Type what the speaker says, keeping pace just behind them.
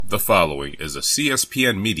The following is a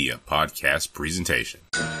CSPN Media podcast presentation.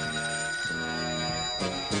 Good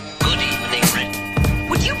evening, Rick.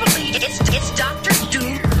 Would you believe it's Dr.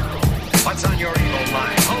 Doom? What's on your evil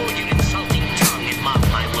mind? Hold your insulting tongue and mark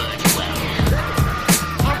my words well.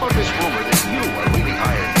 How about this rumor that you are really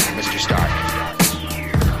hired Mr. Stark?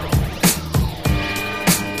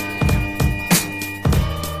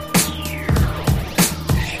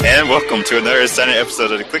 And welcome to another Sunday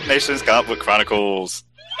episode of the Click Nation's Comic Book Chronicles.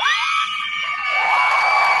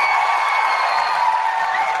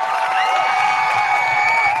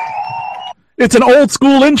 It's an old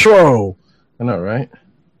school intro. I know, right?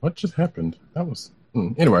 What just happened? That was...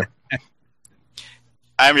 Anyway.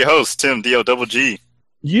 I'm your host, Tim D-O-double-G.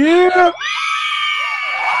 Yeah.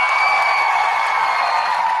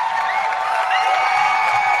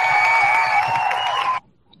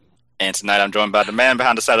 And tonight I'm joined by the man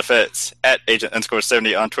behind the side effects, at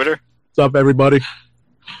Agent_70 on Twitter. What's up, everybody?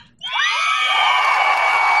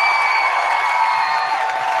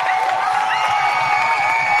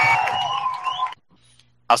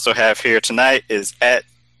 Also have here tonight is at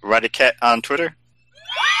RowdyCat on Twitter.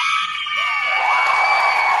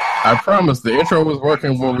 I promise the intro was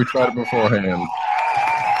working when we tried it beforehand.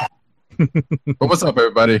 But what's up,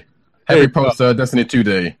 everybody? Happy post Destiny 2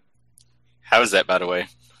 day. How is that, by the way?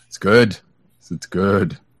 It's good. It's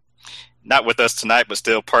good. Not with us tonight, but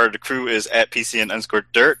still part of the crew is at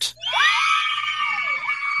PCN_Dirt.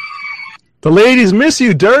 The ladies miss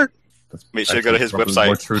you, Dirt. Make sure to go to his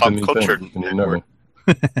website, Pop Culture Network.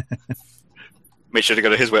 Make sure to go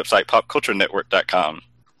to his website, popculturenetwork.com.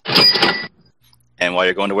 And while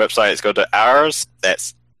you're going to websites, go to ours.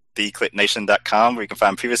 That's theclicknation.com, where you can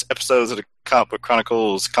find previous episodes of the Comic Book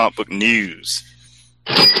Chronicles, Comic Book News.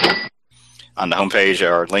 On the homepage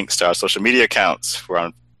are links to our social media accounts. We're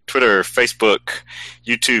on Twitter, Facebook,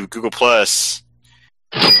 YouTube, Google+.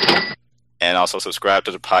 And also subscribe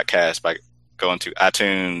to the podcast by going to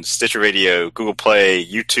iTunes, Stitcher Radio, Google Play,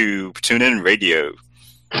 YouTube, TuneIn Radio.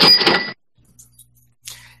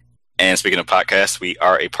 And speaking of podcasts, we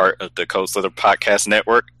are a part of the Cold Slither Podcast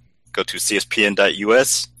Network. Go to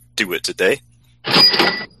cspn.us. Do it today.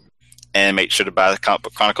 And make sure to buy the Comic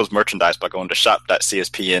Book Chronicles merchandise by going to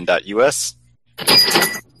shop.cspn.us.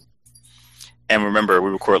 And remember, we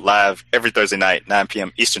record live every Thursday night, 9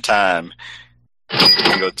 p.m. Eastern Time. You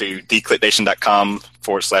can go to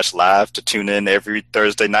theclicknation.com/live to tune in every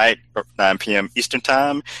Thursday night, 9 p.m. Eastern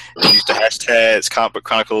Time. Use the hashtags Comic Book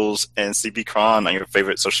Chronicles and CBCron on your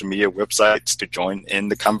favorite social media websites to join in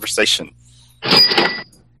the conversation.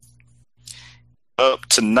 Up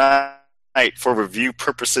tonight for review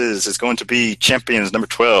purposes is going to be Champions number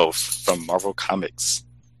 12 from Marvel Comics.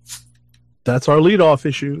 That's our leadoff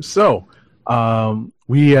issue. So,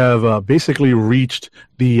 we have basically reached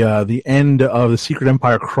the end of the Secret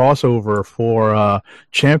Empire crossover for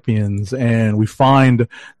Champions, and we find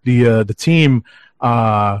the team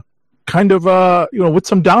kind of with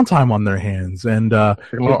some downtime on their hands, and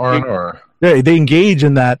R&R. They engage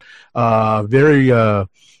in that very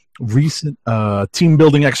recent team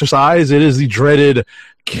building exercise. It is the dreaded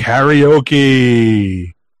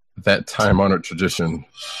karaoke. That time-honored tradition.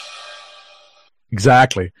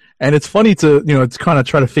 Exactly. And it's funny to, it's kind of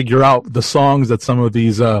try to figure out the songs that some of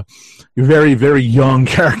these very, very young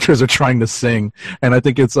characters are trying to sing. And I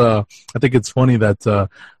think it's funny that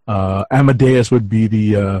Amadeus would be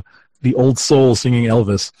the old soul singing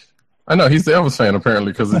Elvis. I know, he's the Elvis fan,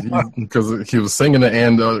 apparently, because he was singing it,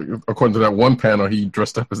 and according to that one panel, he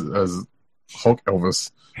dressed up as Hulk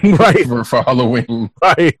Elvis. Right. For Halloween.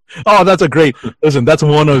 Right. Oh, that's that's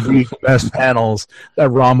one of the best panels that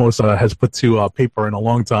Ramos has put to paper in a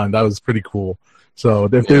long time. That was pretty cool. So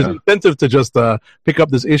if there's incentive to just pick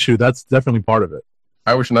up this issue, that's definitely part of it.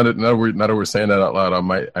 I wish, now that we're saying that out loud, I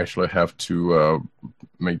might actually have to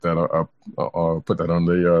make that put that on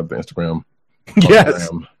the Instagram. Yes.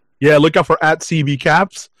 Yeah, look out for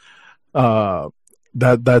 @CBCaps.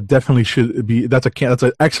 That definitely should be. That's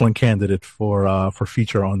an excellent candidate for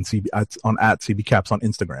feature on @CBCaps on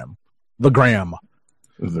Instagram. The gram,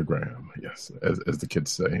 yes, as the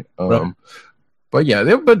kids say. Right. But yeah,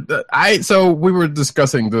 so we were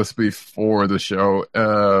discussing this before the show,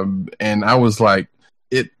 and I was like,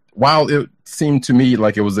 while it seemed to me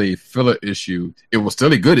like it was a filler issue, it was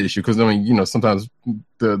still a good issue, because sometimes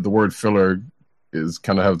the word filler is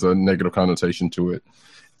kind of has a negative connotation to it,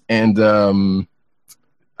 and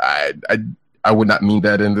I would not mean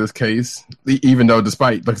that in this case, even though,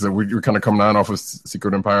 despite, like I said, we're kind of coming on off of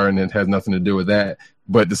Secret Empire and it has nothing to do with that.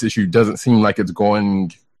 But this issue doesn't seem like it's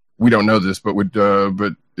going. We don't know this, but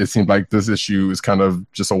it seems like this issue is kind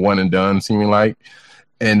of just a one and done, seeming like.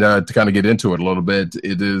 And to kind of get into it a little bit,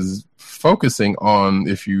 it is focusing on,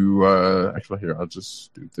 if you actually here, I'll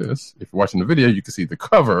just do this. If you're watching the video, you can see the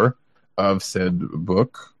cover of said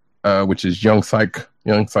book, which is young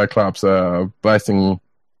Cyclops blasting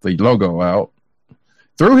the logo out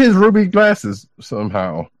through his ruby glasses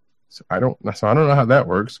somehow. So I don't know how that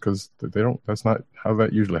works, because they don't. That's not how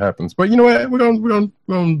that usually happens. But you know what? We're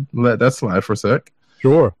gonna let that slide for a sec.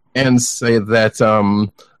 Sure. And say that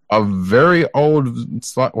a very old,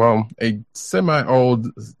 a semi-old,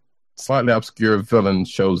 slightly obscure villain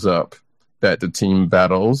shows up that the team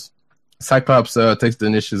battles. Cyclops takes the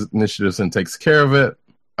initiatives and takes care of it.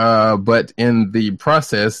 But in the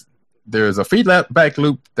process, there's a feedback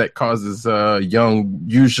loop that causes young,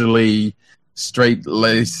 usually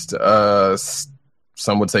straight-laced,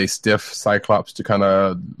 some would say stiff Cyclops to kind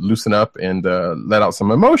of loosen up and let out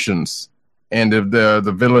some emotions. And if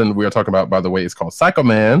the villain we are talking about, by the way, is called Psycho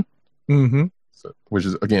Man, which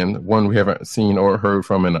is, again, one we haven't seen or heard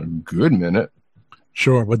from in a good minute.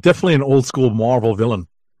 Sure, but definitely an old school Marvel villain.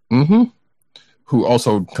 Who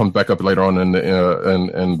also comes back up later on in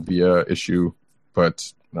the issue,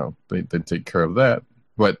 but no, they take care of that.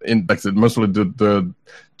 But like I said, mostly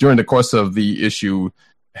during the course of the issue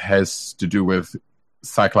has to do with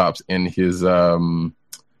Cyclops and his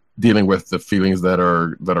dealing with the feelings that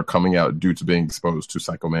are coming out due to being exposed to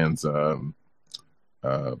Psycho Man's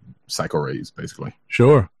psycho rays, basically.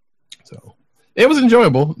 Sure. So it was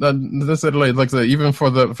enjoyable. Like I said, even for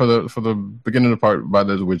the beginning of the part about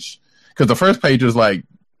this, which, because the first page was like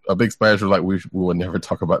a big splash, was like we will never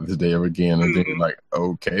talk about this day ever again, and then you're like,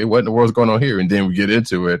 okay, what in the world's going on here? And then we get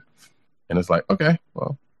into it, and it's like, okay,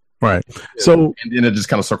 well, right. Yeah. So, and then it just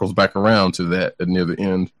kind of circles back around to that near the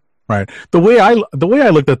end. Right. The way I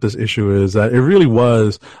looked at this issue is that it really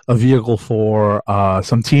was a vehicle for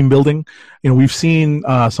some team building. You know, we've seen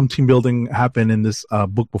some team building happen in this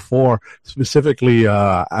book before, specifically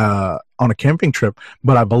on a camping trip.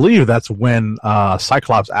 But I believe that's when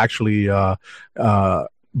Cyclops actually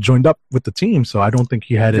joined up with the team. So I don't think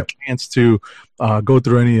he had a chance to go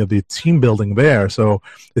through any of the team building there. So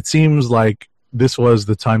it seems like this was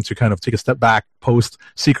the time to kind of take a step back post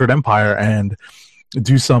Secret Empire and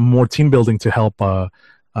do some more team building to help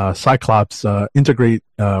Cyclops integrate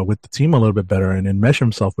with the team a little bit better and mesh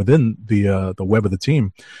himself within the web of the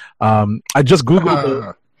team. I just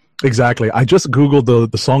googled I just googled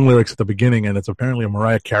the song lyrics at the beginning, and it's apparently a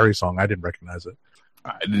Mariah Carey song. I didn't recognize it.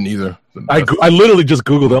 I didn't either. I literally just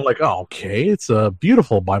googled it. I'm like, oh, okay, it's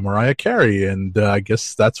 "Beautiful" by Mariah Carey, and I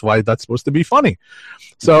guess that's why that's supposed to be funny.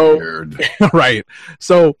 So, right.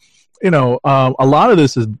 So, you know, a lot of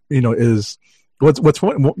this is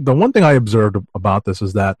the one thing I observed about this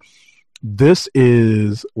is that this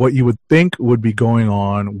is what you would think would be going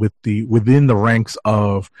on within the ranks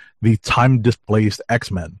of the time displaced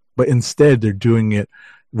X-Men, but instead they're doing it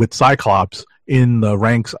with Cyclops in the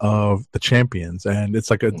ranks of the champions, and it's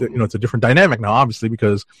like it's a different dynamic now, obviously,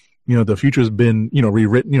 because the future has been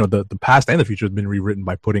rewritten. The past and the future has been rewritten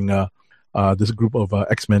by putting this group of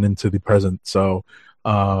X-Men into the present. So.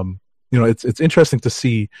 It's interesting to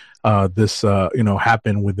see this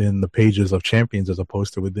happen within the pages of Champions as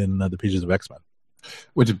opposed to within the pages of X-Men.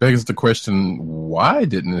 Which begs the question: why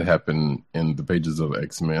didn't it happen in the pages of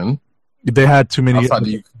X-Men? They had too many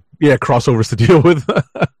crossovers to deal with.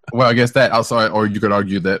 Well, I guess that outside, or you could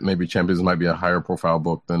argue that maybe Champions might be a higher profile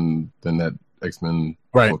book than that X-Men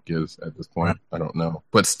book is at this point. Right. I don't know,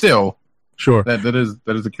 but still, sure, that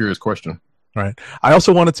is a curious question. Right. I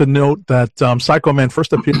also wanted to note that Psycho Man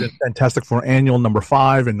first appeared in Fantastic Four Annual number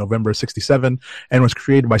 5 in November '67 and was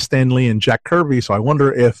created by Stan Lee and Jack Kirby. So I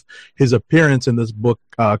wonder if his appearance in this book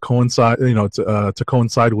coincide with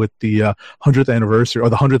the 100th anniversary or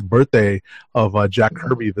the 100th birthday of Jack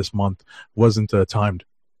Kirby this month wasn't timed,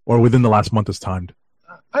 or within the last month is timed.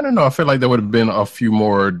 I don't know. I feel like there would have been a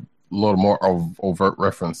little more overt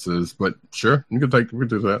references, but sure, we could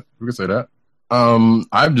do that. We could say that. I'm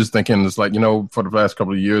just thinking it's like, for the last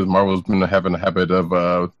couple of years, Marvel's been having a habit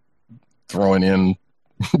of throwing in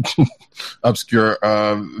obscure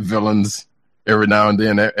villains every now and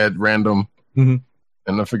then at random. Mm-hmm.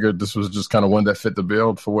 And I figured this was just kind of one that fit the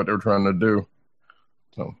bill for what they were trying to do.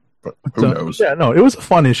 So, but who knows? Yeah, no, it was a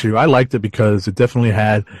fun issue. I liked it because it definitely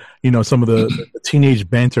had, some of the teenage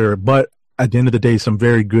banter, but at the end of the day, some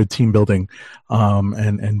very good team building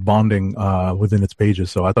and bonding within its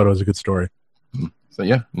pages. So I thought it was a good story. So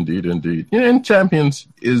yeah, indeed. Yeah, and Champions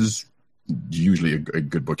is usually a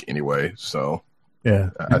good book anyway. So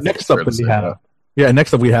yeah. Next up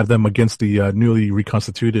we have them against the newly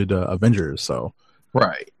reconstituted Avengers. So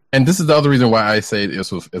right, And this is the other reason why I say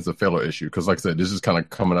it's a filler issue, because like I said, this is kind of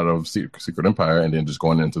coming out of Secret Empire and then just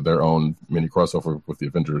going into their own mini crossover with the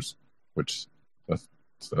Avengers, which that's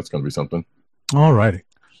going to be something. All righty.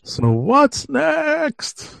 So what's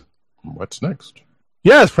next? What's next?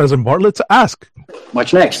 Yes, President Bartlett, to ask.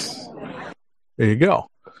 What's next? There you go.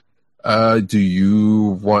 Do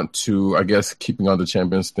you want to, I guess, keeping on the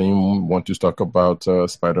Champions theme, want to talk about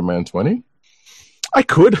Spider-Man 20? I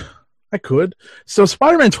could. So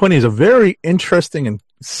Spider-Man 20 is a very interesting and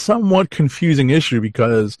somewhat confusing issue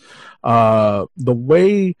because the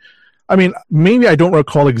way, I mean, maybe I don't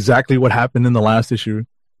recall exactly what happened in the last issue,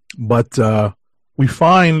 but we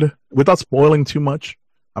find, without spoiling too much,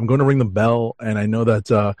 I'm going to ring the bell, and I know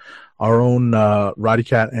that our own Roddy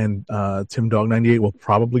Cat and Tim Dog 98 will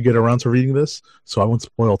probably get around to reading this, so I won't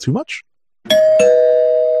spoil too much.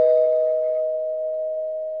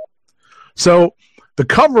 So the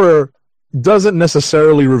cover doesn't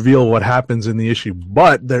necessarily reveal what happens in the issue,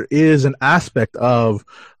 but there is an aspect of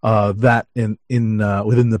that in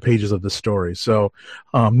within the pages of the story. So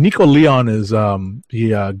Nico Leon is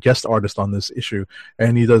the guest artist on this issue,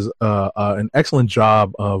 and he does an excellent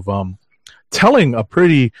job of telling a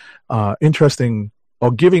pretty interesting,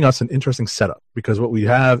 or giving us an interesting setup, because what we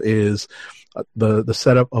have is the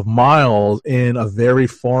setup of Miles in a very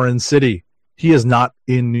foreign city. He is not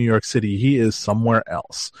in New York City. He is somewhere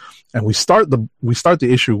else. And we start the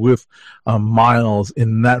issue with Miles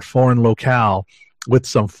in that foreign locale with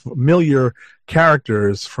some familiar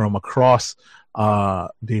characters from across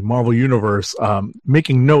the Marvel Universe,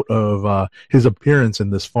 making note of his appearance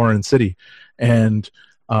in this foreign city. And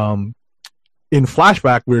in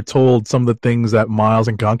flashback, we're told some of the things that Miles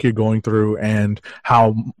and Ganke are going through, and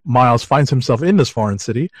how Miles finds himself in this foreign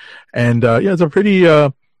city. And it's a pretty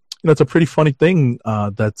it's a pretty funny thing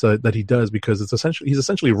that he does, because he's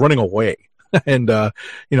essentially running away, and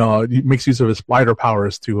he makes use of his spider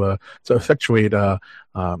powers to effectuate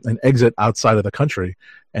an exit outside of the country.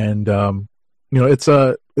 And it's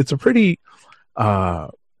a pretty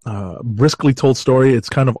briskly told story. It's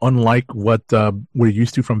kind of unlike what we're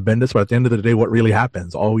used to from Bendis, but at the end of the day, what really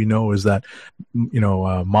happens, all we know is that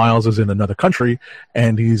Miles is in another country,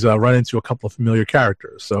 and he's run into a couple of familiar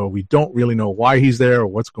characters. So we don't really know why he's there, or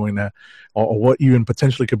what's going to, or what even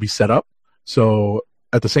potentially could be set up. So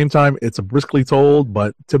at the same time, it's a briskly told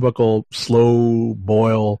but typical slow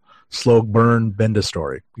boil, slow burn Bendis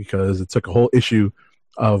story, because it took a whole issue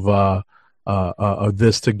of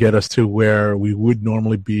this to get us to where we would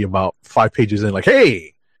normally be about 5 pages in, like,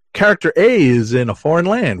 hey, character A is in a foreign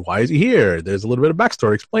land. Why is he here? There's a little bit of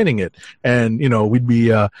backstory explaining it. And, we'd be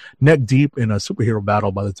neck deep in a superhero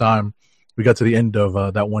battle by the time we got to the end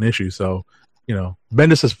of that one issue. So,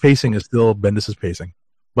 Bendis' pacing is still Bendis' pacing.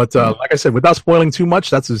 But like I said, without spoiling too much,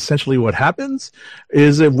 that's essentially what happens.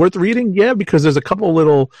 Is it worth reading? Yeah, because there's a couple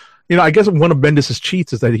little, I guess one of Bendis'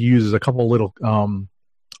 cheats is that he uses a couple little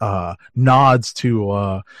nods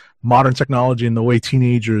to modern technology and the way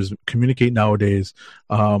teenagers communicate nowadays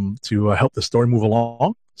to help the story move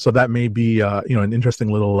along. So that may be an interesting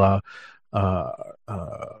little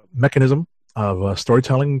mechanism of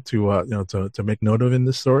storytelling to make note of in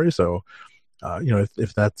this story. So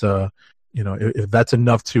if that's if that's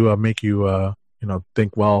enough to make you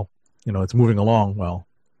think, well, it's moving along, well,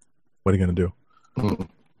 what are you going to do?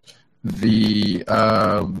 The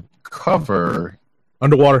cover.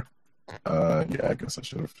 Underwater. Yeah, I guess I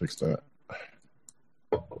should have fixed that.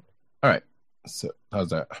 All right. So how's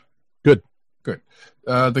that? Good.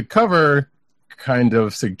 The cover kind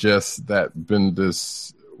of suggests that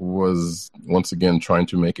Bendis was once again trying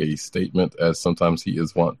to make a statement, as sometimes he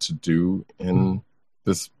is wont to do in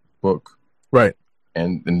this book. Right.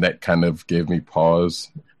 And that kind of gave me pause.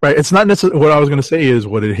 Right. It's not necessarily, what I was going to say is,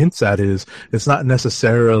 what it hints at is, it's not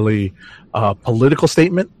necessarily a political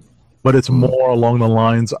statement, but it's more along the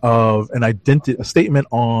lines of a statement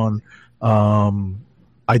on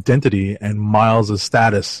identity and Miles'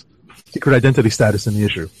 status, secret identity status in the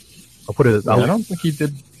issue. I'll put it. I don't think he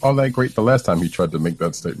did all that great the last time he tried to make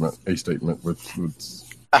that statement. With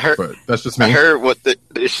I heard. But that's just me. I heard what the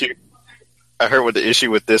issue. I heard what the issue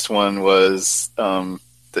with this one was.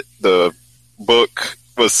 The book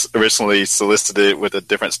was originally solicited with a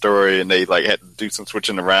different story, and they had to do some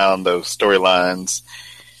switching around those storylines.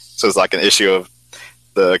 So it's like an issue of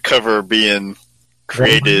the cover being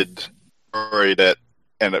created, story that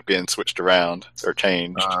ended up being switched around or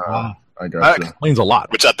changed. I got that you. explains a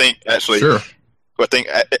lot. Which I think actually, Sure. I think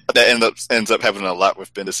that ends up happening a lot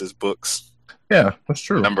with Bendis' books. Yeah, that's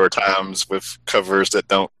true. A number of times with covers that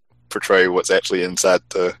don't portray what's actually inside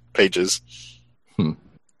the pages.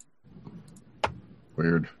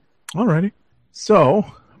 Weird. Alrighty. So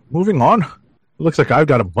moving on. It looks like I've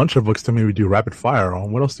got a bunch of books to maybe do rapid fire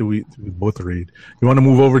on. What else do we both read? You want to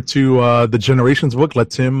move over to the Generations book? Let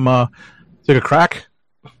Tim take a crack.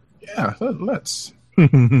 Yeah, let's.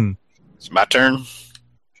 It's my turn.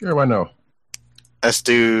 Sure, why no? Let's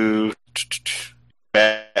do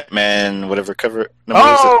Batman, whatever cover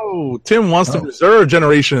number is it? Oh, Tim wants to reserve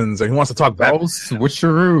Generations, and he wants to talk Batman. Oh,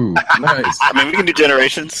 switcheroo. Nice. I mean, we can do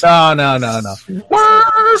Generations. No.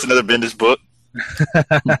 It's another Bendis book. I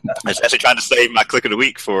was actually trying to save my click of the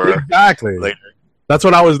week for exactly later. That's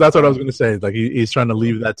what I was going to say. Like he's trying to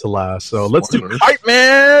leave that to last. So let's do Kite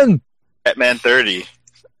Man. Batman 30. So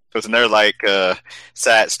it's another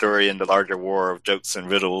sad story in the larger war of jokes and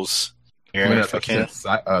riddles. Here, if I can.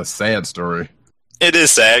 A sad story. It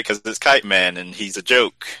is sad because it's Kite Man and he's a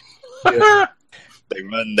joke. Yeah. They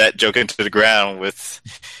run that joke into the ground with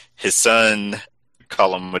his son.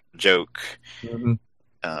 Call him a joke. Mm-hmm.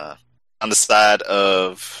 On the side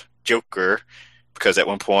of Joker, because at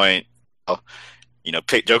one point,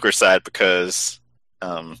 pick Joker's side because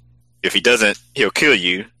if he doesn't, he'll kill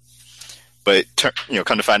you. But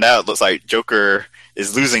come to find out, it looks like Joker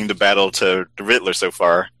is losing the battle to the Riddler so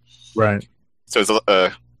far. Right. So it's,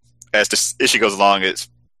 as this issue goes along, it's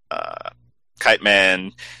Kite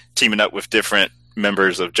Man teaming up with different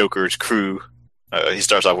members of Joker's crew. He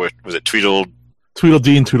starts off with, was it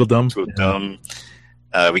Tweedledee and Tweedledum. Tweedledum.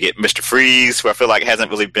 We get Mr. Freeze, who I feel like hasn't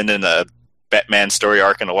really been in a Batman story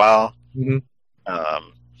arc in a while. Mm-hmm.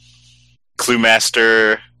 Clue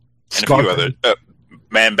Master, and a few other.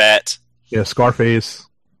 Man-Bat. Yeah, Scarface.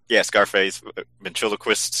 Yeah, Scarface.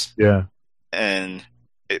 Ventriloquist. Yeah. And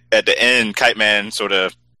at the end, Kite Man sort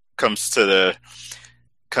of comes to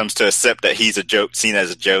accept that he's a joke, seen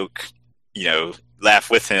as a joke. Laugh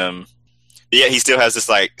with him. But yeah, he still has this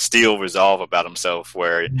steel resolve about himself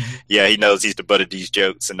where, he knows he's the butt of these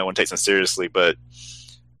jokes and no one takes him seriously, but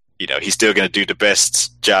he's still going to do the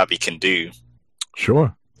best job he can do.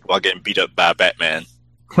 Sure. While getting beat up by Batman.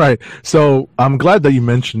 Right. So I'm glad that you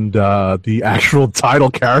mentioned the actual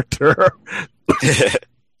title character.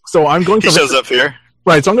 So I'm going to. He shows up here.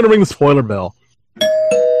 Right. So I'm going to ring the spoiler bell.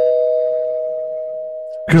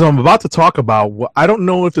 Because I'm about to talk about what I don't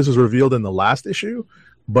know if this was revealed in the last issue,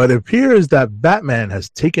 but it appears that Batman has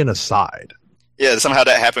taken a side. Yeah, somehow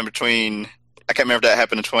that happened between. I can't remember if that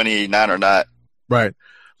happened in 29 or not. Right,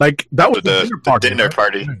 that was the dinner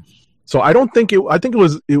party. Right? So I don't think it. I think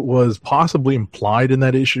it was possibly implied in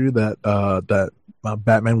that issue that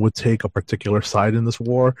Batman would take a particular side in this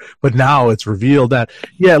war, but now it's revealed that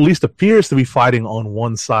at least appears to be fighting on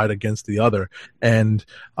one side against the other, and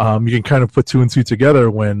you can kind of put two and two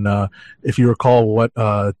together when, if you recall what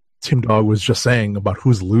Tim Dog was just saying about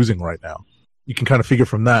who's losing right now, you can kind of figure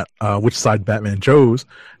from that which side Batman chose,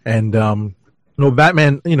 and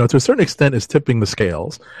Batman, to a certain extent, is tipping the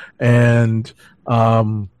scales, and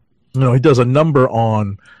he does a number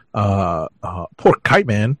on poor Kite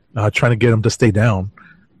Man, trying to get him to stay down.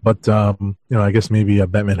 But, I guess maybe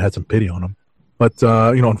Batman had some pity on him. But,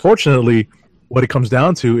 unfortunately, what it comes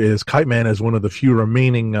down to is Kite Man is one of the few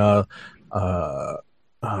remaining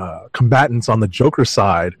combatants on the Joker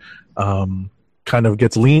side, kind of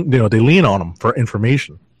gets they lean on him for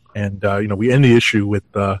information. And, we end the issue with,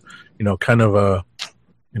 kind of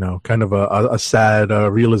a sad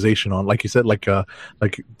realization on, like you said, like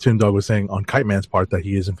Tim Dog was saying, on Kite Man's part, that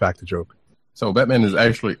he is in fact a joke. So Batman is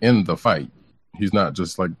actually in the fight. He's not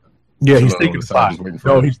just he's taking the side.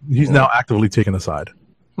 No, he's now actively taking the side.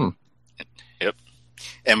 Yep.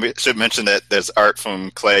 And we should mention that there's art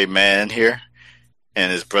from Clay Mann here,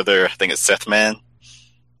 and his brother, I think it's Seth Mann.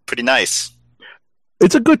 Pretty nice.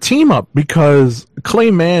 It's a good team up because Clay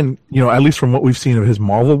Mann, at least from what we've seen of his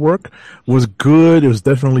Marvel work, was good. It was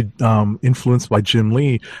definitely influenced by Jim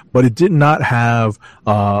Lee, but it did not have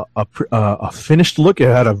a finished look. It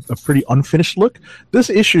had a pretty unfinished look. This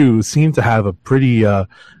issue seemed to have a pretty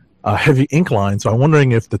heavy ink line, so I'm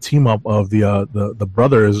wondering if the team up of the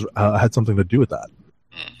brothers had something to do with that.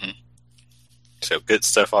 Mm-hmm. So good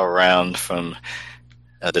stuff all around from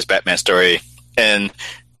this Batman story, and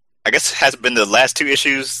I guess it hasn't been the last two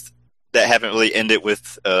issues that haven't really ended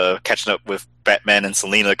with catching up with Batman and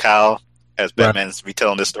Selina Kyle as Batman's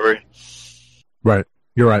retelling this story. Right,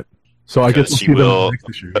 you're right. So I guess she will, in the next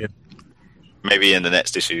issue, maybe in the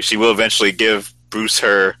next issue, she will eventually give Bruce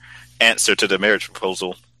her answer to the marriage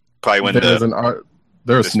proposal. Probably when there's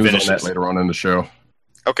news on that later on in the show.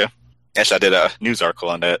 Okay, actually, I did a news article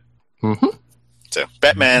on that. Mm-hmm. So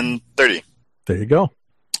Batman 30. There you go.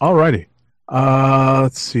 Alrighty.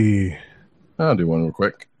 Let's see. I'll do one real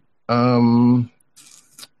quick. Actually,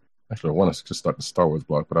 I want to just start the Star Wars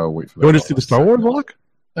block, but I'll wait for that. You want to see the Star Wars block?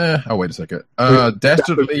 I'll wait a second.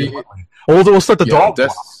 Dastardly. We'll start the Yeah, dog.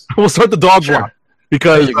 that's- We'll start the dog Sure. block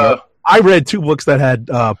because There you go. I read 2 books that had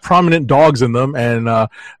prominent dogs in them, and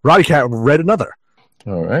Roddy Cat read another.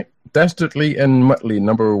 All right. Dastardly and Muttley,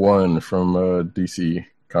 number 1 from DC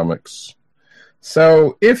Comics.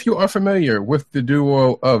 So, if you are familiar with the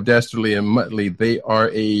duo of Dastardly and Muttley, they are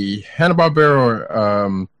a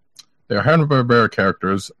Hanna-Barbera. They're Hanna-Barbera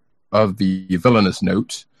characters of the villainous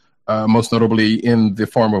note, most notably in the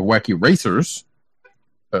form of Wacky Racers.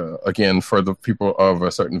 Again, for the people of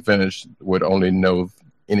a certain vintage would only know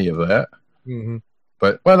any of that. Mm-hmm.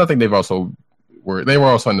 But I think they were also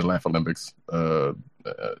in the Laugh Olympics,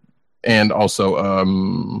 and also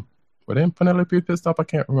were they in Penelope Pit Stop? I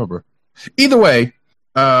can't remember. Either way,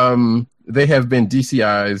 they have been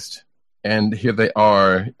DCized, and here they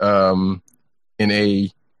are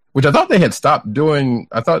which I thought they had stopped doing.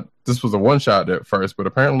 I thought this was a one shot at first, but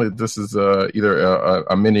apparently this is either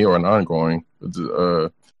a mini or an ongoing,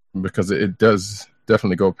 because it does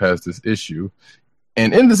definitely go past this issue.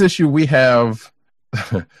 And in this issue, we have,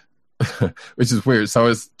 which is weird. So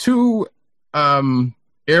it's 2 American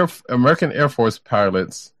Air Force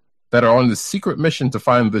pilots that are on this secret mission to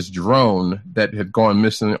find this drone that had gone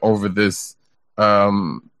missing over this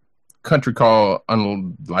country called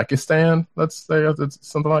Unlikistan. Let's say it's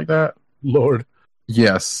something like that. Lord.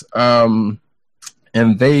 Yes. And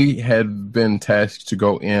they had been tasked to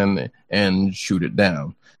go in and shoot it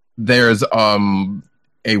down. There's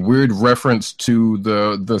a weird reference to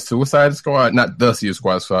the Suicide Squad, not the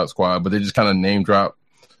Suicide Squad, but they just kind of name drop,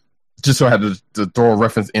 just so I had to throw a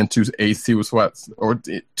reference into a Suicide or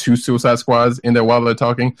 2 Suicide Squads in there while they're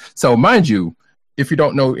talking. So, mind you, if you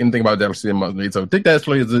don't know anything about Dastardly and Muttley, so Dick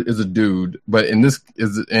Dastardly is a dude, but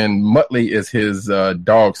Muttley is his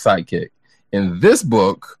dog sidekick. In this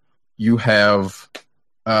book, you have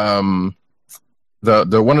the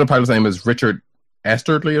one of the pilots' name is Richard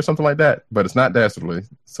Astardly or something like that, but it's not Dastardly.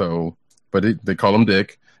 So, but they call him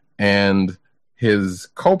Dick, and his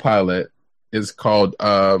co-pilot is called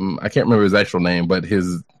I can't remember his actual name, but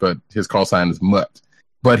his call sign is Mutt.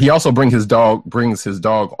 But he also brings his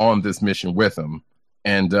dog on this mission with him,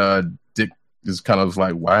 and Dick is kind of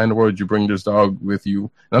like, why in the world did you bring this dog with you?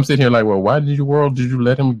 And I'm sitting here like, well, why did you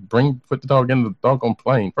let him put the dog in the doggone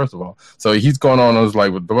plane, first of all? So he's going on. I was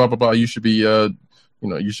like, blah blah blah. You should be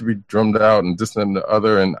you should be drummed out and this and the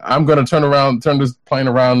other, and I'm going to turn this plane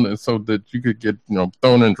around so that you could get,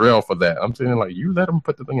 thrown in jail for that. I'm saying, like, you let them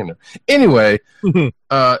put the thing in there. Anyway,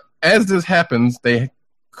 as this happens, they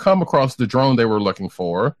come across the drone they were looking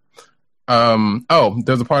for.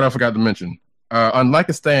 There's a part I forgot to mention.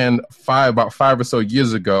 Unlikistan, about 5 or so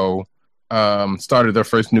years ago, started their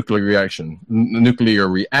first nuclear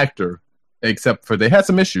reactor, except for they had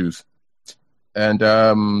some issues. And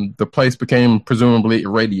the place became presumably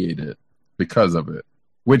irradiated because of it,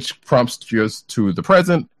 which prompts us to the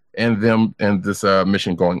present and this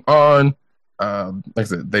mission going on. Like I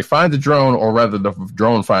said, they find the drone, or rather the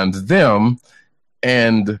drone finds them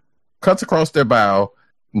and cuts across their bow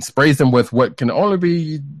and sprays them with what can only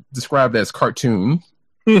be described as cartoon,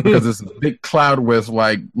 because it's a big cloud with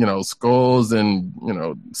skulls and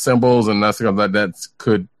symbols and that like that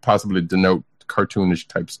could possibly denote cartoonish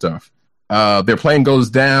type stuff. Their plane goes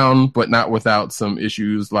down, but not without some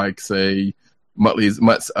issues, like say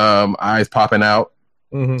Mutt's eyes popping out.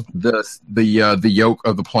 Mm-hmm. The yoke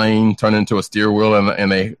of the plane turned into a steer wheel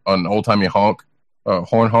and an old timey horn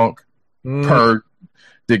honk per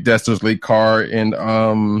Dick Dastardly car in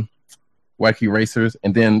Wacky Racers,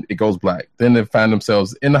 and then it goes black. Then they find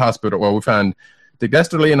themselves in the hospital. Well, we find Dick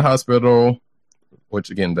Dastardly in the hospital, which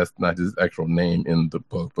again, that's not his actual name in the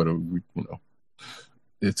book, but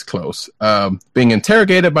it's close. Being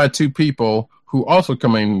interrogated by 2 people who also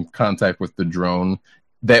come in contact with the drone,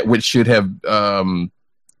 which should have fallen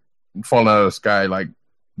out of the sky like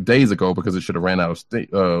days ago, because it should have ran out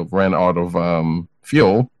of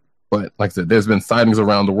fuel. But like I said, there's been sightings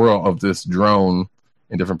around the world of this drone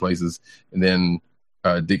in different places. And then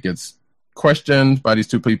Dick gets questioned by these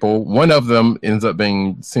 2 people. One of them ends up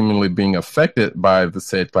seemingly being affected by the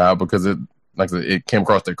said cloud, because it came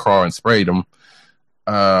across their car and sprayed them.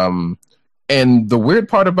 And the weird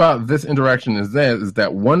part about this interaction is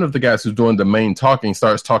that one of the guys who's doing the main talking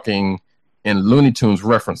starts talking in Looney Tunes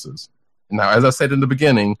references. Now, as I said in the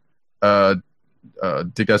beginning,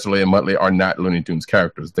 Dick Dastardly and Muttley are not Looney Tunes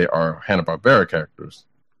characters. They are Hanna-Barbera characters,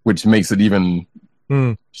 which makes it even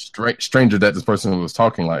stranger that this person was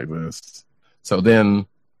talking like this. So then,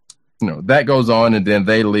 that goes on, and then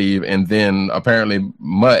they leave, and then apparently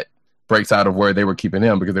Mutt breaks out of where they were keeping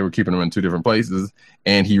him, because they were keeping him in 2 different places,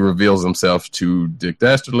 and he reveals himself to Dick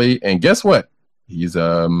Dastardly. And guess what? He's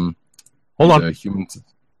Hold he's on. a human.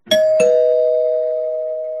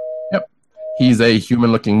 Yep, he's a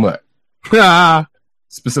human-looking mutt.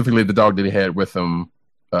 Specifically, the dog that he had with him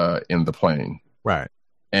in the plane. Right.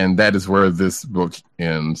 And that is where this book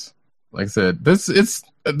ends. Like I said, this is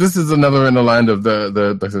another in the line of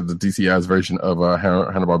the DCI's version of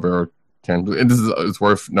Hanna-Barbera. And this is it's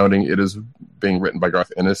worth noting. It is being written by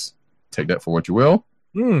Garth Ennis. Take that for what you will.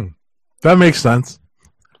 That makes sense.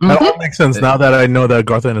 That all makes sense now that I know that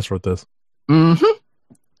Garth Ennis wrote this.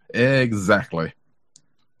 Exactly.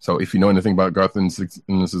 So if you know anything about Garth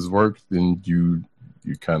Ennis's work, then you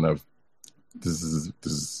kind of this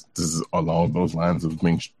is along those lines of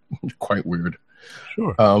being quite weird.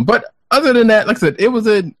 Sure. But other than that, like I said, it was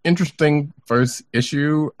an interesting first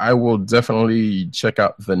issue. I will definitely check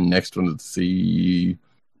out the next one to see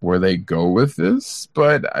where they go with this,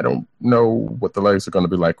 but I don't know what the legs are going to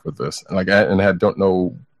be like with this. And I don't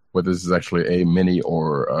know whether this is actually a mini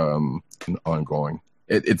or an ongoing.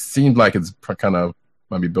 It seemed like it's kind of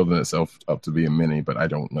might be building itself up to be a mini, but I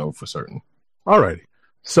don't know for certain. Alrighty.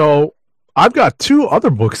 So I've got two other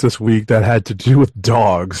books this week that had to do with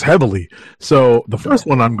dogs heavily. So the first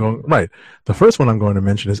one I'm going to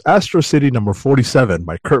mention is Astro City number 47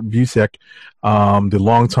 by Kurt Busiek, the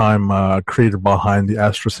longtime creator behind the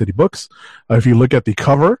Astro City books. If you look at the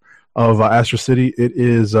cover of Astro City,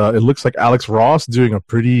 it looks like Alex Ross doing a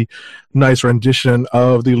pretty nice rendition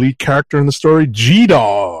of the lead character in the story,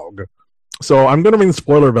 G-Dog. So I'm going to ring the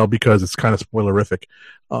spoiler bell because it's kind of spoilerific,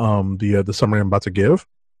 the summary I'm about to give.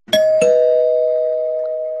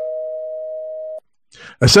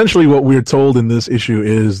 Essentially, what we're told in this issue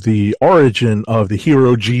is the origin of the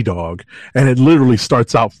hero G-Dog, and it literally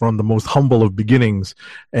starts out from the most humble of beginnings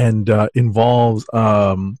and involves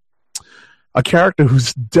a character who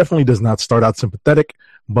definitely does not start out sympathetic,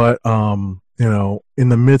 but in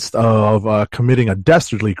the midst of committing a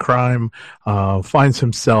dastardly crime, finds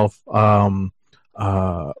himself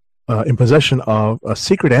in possession of a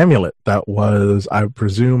secret amulet that was, I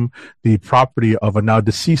presume, the property of a now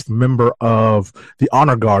deceased member of the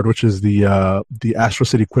Honor Guard, which is the Astro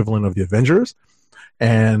City equivalent of the Avengers.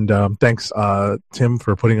 And thanks, Tim,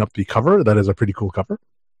 for putting up the cover. That is a pretty cool cover.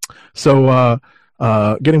 So,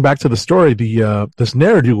 getting back to the story, this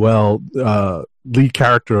ne'er-do-well lead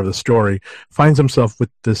character of the story finds himself with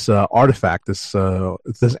this artifact, this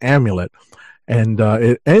amulet, and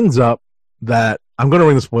it ends up that I'm going to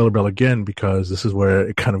ring the spoiler bell again because this is where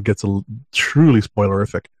it kind of gets truly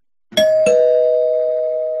spoilerific.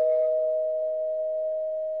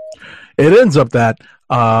 It ends up that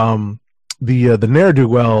the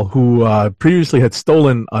ne'er-do-well who previously had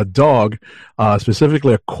stolen a dog,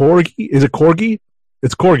 specifically a corgi. Is it corgi?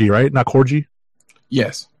 It's corgi, right? Not corgi?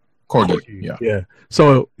 Yes. Corgi. Yeah.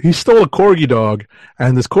 So he stole a corgi dog,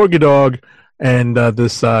 and this corgi dog and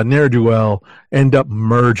this ne'er-do-well end up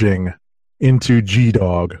merging into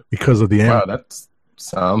G-Dog because of the wow, that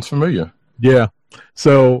sounds familiar. Yeah.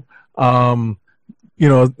 So it's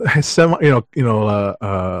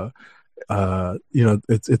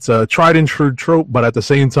a tried and true trope, but at the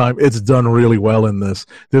same time, it's done really well in this.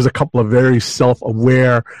 There's a couple of very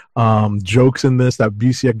self-aware jokes in this that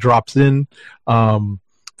Busiek drops in.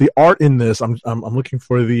 The art in this, I'm looking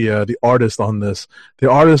for the artist on this. The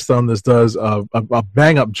artist on this does a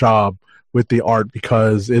bang up job with the art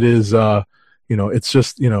because it is it's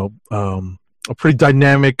just a pretty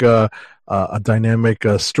dynamic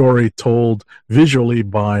story told visually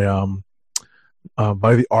by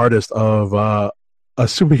the artist of a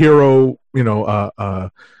superhero,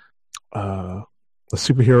 a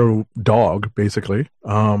superhero dog, basically,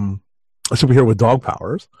 a superhero with dog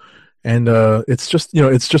powers. And it's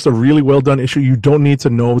just a really well done issue. You don't need to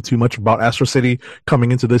know too much about Astro City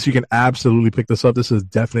coming into this. You can absolutely pick this up. This is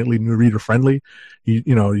definitely new reader friendly. You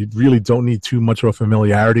really don't need too much of a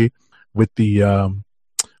familiarity with the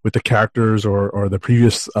characters or the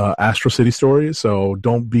previous Astro City stories. So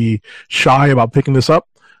don't be shy about picking this up.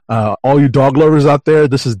 All you dog lovers out there,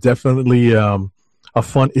 this is definitely a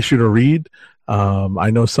fun issue to read.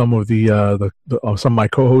 I know some of some of my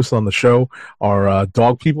co-hosts on the show are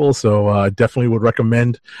dog people, so I definitely would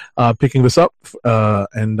recommend picking this up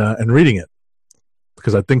and reading it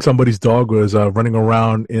because I think somebody's dog was running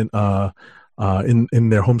around in their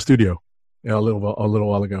home studio a little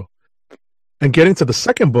while ago. And getting to the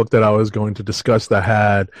second book that I was going to discuss that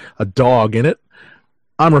had a dog in it,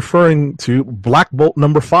 I'm referring to Black Bolt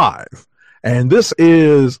number 5, and this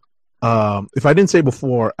is. If I didn't say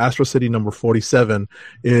before, Astro City number 47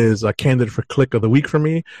 is a candidate for Click of the Week for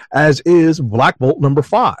me, as is Black Bolt number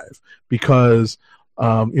 5, because,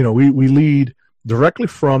 we lead directly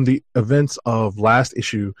from the events of last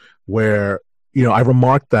issue where I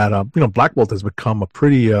remarked that Black Bolt has become a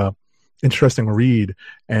pretty interesting read,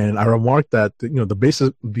 and I remarked that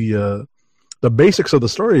the basics of the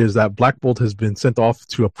story is that Black Bolt has been sent off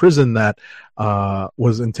to a prison that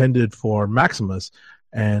was intended for Maximus,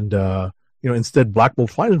 and instead Black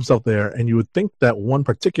Bolt finds himself there, and you would think that one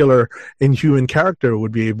particular Inhuman character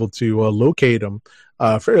would be able to locate him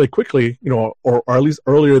fairly quickly, or at least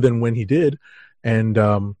earlier than when he did, and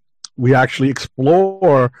we actually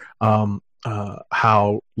explore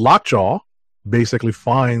how Lockjaw basically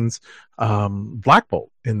finds Black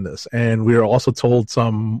Bolt in this, and we are also told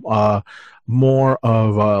some more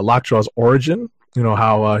of Lockjaw's origin.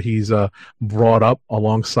 How he's brought up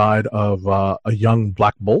alongside of a young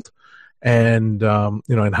Black Bolt, and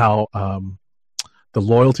and how the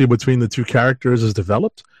loyalty between the two characters is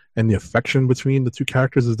developed, and the affection between the two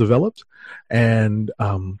characters is developed, and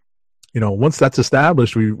once that's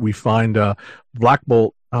established, we find Black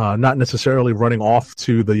Bolt not necessarily running off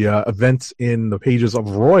to the events in the pages of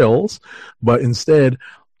Royals, but instead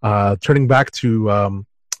turning back to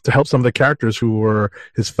help some of the characters who were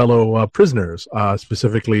his fellow prisoners,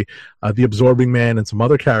 specifically the Absorbing Man and some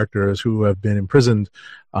other characters who have been imprisoned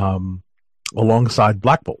alongside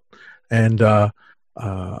Black Bolt. And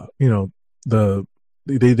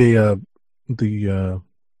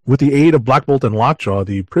with the aid of Black Bolt and Lockjaw,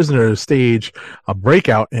 the prisoners stage a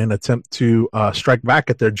breakout and attempt to strike back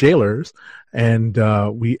at their jailers. And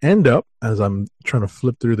we end up, as I'm trying to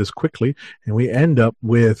flip through this quickly, and we end up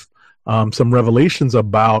with some revelations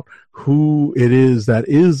about who it is that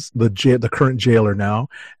is the current jailer now,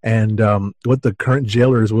 and what the current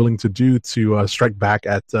jailer is willing to do to strike back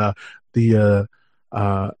at the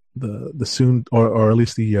soon, or at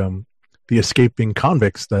least the escaping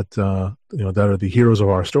convicts that that are the heroes of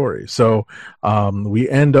our story. So we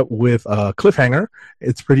end up with a cliffhanger.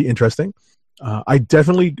 It's pretty interesting. I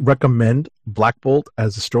definitely recommend Black Bolt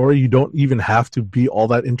as a story. You don't even have to be all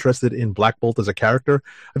that interested in Black Bolt as a character.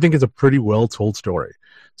 I think it's a pretty well told story.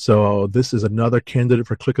 So this is another candidate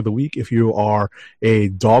for Click of the Week. If you are a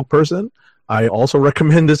dog person, I also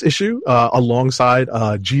recommend this issue alongside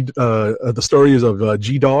the stories of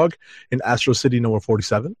G-Dog in Astro City number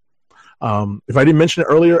 47. If I didn't mention it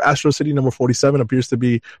earlier, Astro City number 47 appears to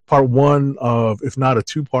be part one of, if not a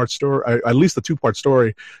two-part story, at least a two-part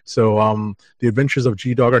story. So the adventures of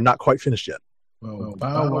G-Dog are not quite finished yet. There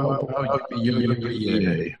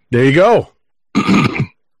you go.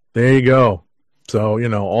 There you go. So,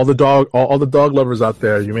 all the dog lovers out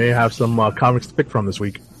there, you may have some comics to pick from this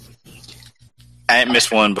week. I didn't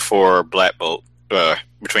miss one before Black Bolt,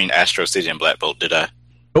 between Astro City and Black Bolt, did I?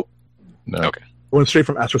 Nope. No. Okay. Went straight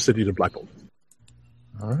from Astro City to Black Bolt.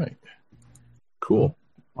 All right. Cool.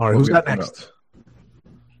 All right, who's got next?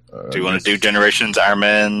 Do you want to do Generations, Iron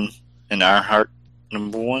Man, and Ironheart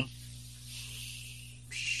number 1?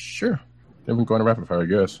 Sure. Then we're going to rapid fire, I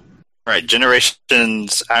guess. All right,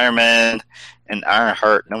 Generations, Iron Man, and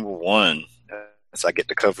Ironheart number 1. So I get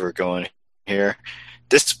the cover going here.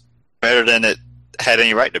 This is better than it had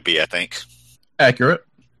any right to be, I think. Accurate.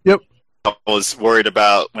 Yep. I was worried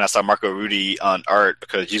about when I saw Marco Rudy on art,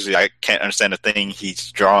 because usually I can't understand the thing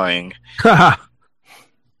he's drawing.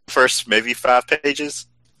 First, maybe 5 pages,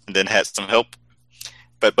 and then had some help.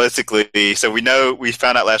 But basically, so we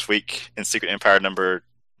found out last week in Secret Empire number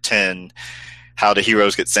 10 how the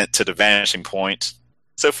heroes get sent to the vanishing point.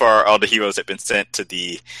 So far, all the heroes have been sent to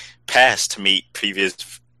the past to meet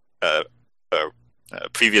previous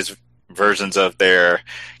versions of their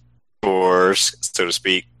cores, so to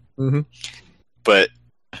speak. Mm-hmm. But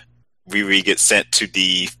Riri gets sent to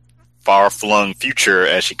the far-flung future,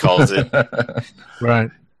 as she calls it.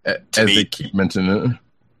 Right. As they keep mentioning it.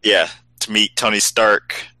 Yeah, to meet Tony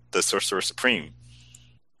Stark, the Sorcerer Supreme,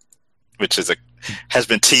 which has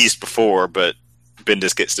been teased before, but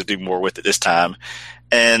Bendis gets to do more with it this time.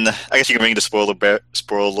 And I guess you can ring the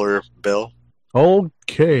spoiler bell.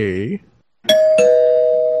 Okay.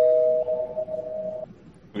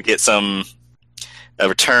 We get a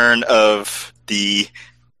return of is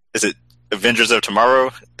it Avengers of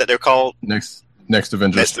Tomorrow that they're called? Next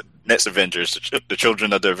Avengers. Next Avengers, the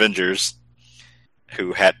children of the Avengers,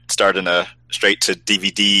 who had starred in a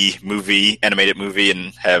straight-to-DVD animated movie,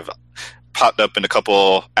 and have popped up in a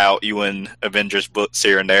couple Al Ewing Avengers books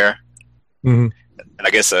here and there. Mm-hmm. And I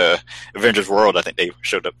guess Avengers World, I think they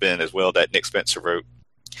showed up in as well, that Nick Spencer wrote.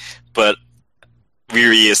 But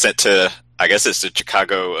Riri is sent to, I guess it's the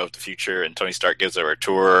Chicago of the future, and Tony Stark gives her a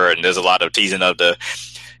tour, and there's a lot of teasing of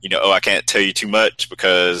I can't tell you too much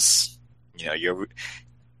because, you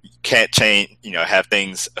can't change, have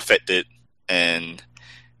things affected. And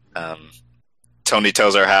Tony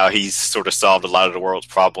tells her how he's sort of solved a lot of the world's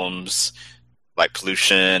problems like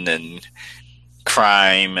pollution and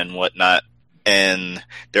crime and whatnot. And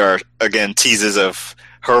there are, again, teases of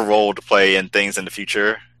her role to play in things in the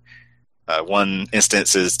future. One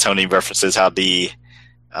instance is Tony references how the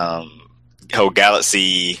whole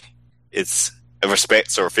galaxy is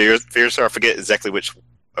respects or fears her. I forget exactly which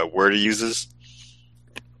word he uses.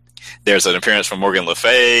 There's an appearance from Morgan Le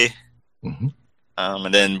Fay. Mm-hmm.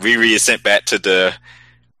 And then Riri is sent back to the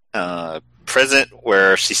present,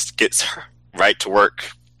 where she gets right to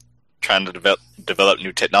work trying to develop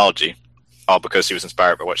new technology, all because she was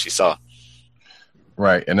inspired by what she saw.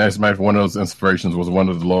 Right, and that's one of those inspirations was one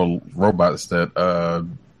of the little robots that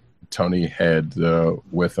Tony had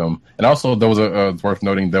with him. And also, there was it's worth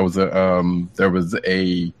noting there was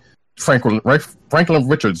a Franklin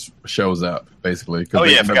Richards shows up basically because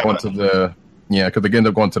they end up going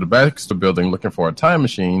to the Baxter Building looking for a time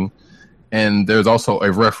machine, and there's also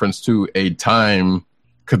a reference to a time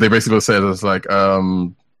because they basically said it's like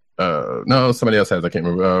no, somebody else has, I can't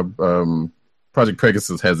remember. Project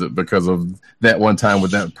Pegasus has it because of that one time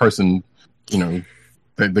with that person, they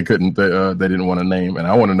didn't want to name, and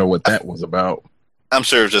I want to know what that was about. I'm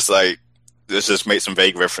sure just like this just made some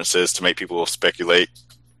vague references to make people speculate.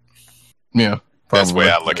 Yeah, probably. That's the way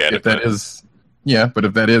I look at it. But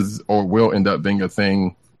if that is or will end up being a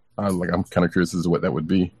thing, I'm kind of curious as to what that would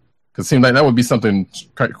be, because it seems like that would be something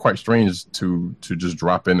quite strange to just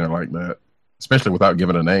drop in there like that, especially without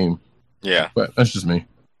giving a name. Yeah, but that's just me.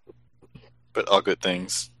 But all good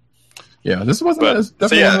things. Yeah, this wasn't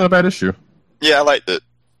a bad issue. Yeah, I liked it.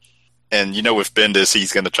 And with Bendis,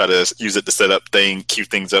 he's going to try to use it to set up cue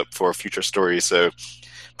things up for a future story. So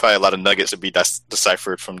probably a lot of nuggets to be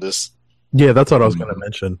deciphered from this. Yeah, that's what I was going to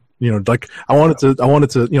mention. I wanted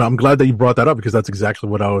to. I'm glad that you brought that up because that's exactly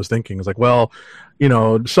what I was thinking. It's like, well,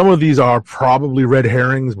 some of these are probably red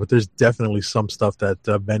herrings, but there's definitely some stuff that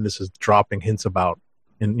Bendis is dropping hints about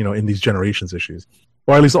in these Generations issues.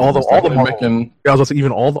 Or at least all the Marvel. I was also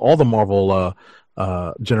even all the Marvel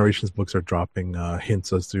Generations books are dropping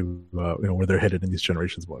hints as to where they're headed in these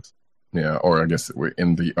Generations books. Yeah, or I guess we're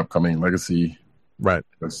in the upcoming Legacy, right?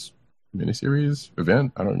 This miniseries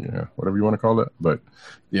event. I don't know, whatever you want to call it. But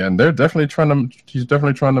yeah, and he's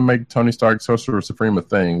definitely trying to make Tony Stark Sorcerer Supreme a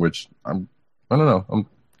thing, which I don't know. I'm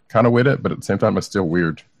kind of with it, but at the same time, it's still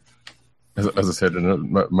weird. As I said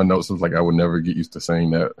in my notes, was like I would never get used to saying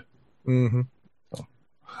that. Mm-hmm.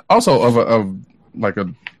 Also, of like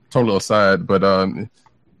a total aside, but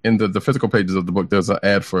in the physical pages of the book, there's an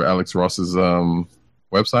ad for Alex Ross's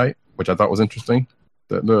website, which I thought was interesting.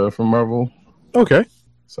 From Marvel. Okay.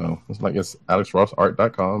 So it's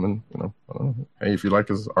alexrossart.com, and hey, if you like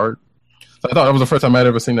his art, so I thought that was the first time I'd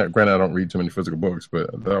ever seen that. Granted, I don't read too many physical books,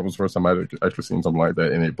 but that was the first time I'd actually seen something like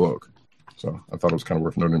that in a book. So I thought it was kind of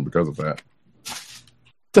worth noting because of that.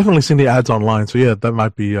 Definitely seen the ads online, so yeah, that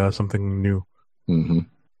might be something new. Mm-hmm.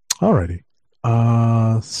 Alrighty.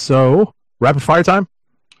 So rapid fire time?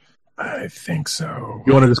 I think so.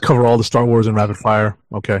 You want to just cover all the Star Wars in rapid fire?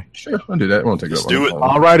 Okay. Sure, I'll do that. It won't take Let's do it.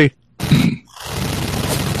 Alrighty.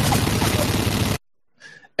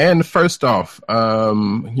 And first off, I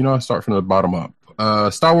start from the bottom up.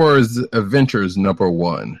 Star Wars Adventures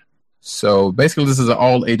 #1. So basically, this is an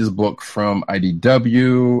all ages book from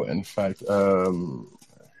IDW. In fact,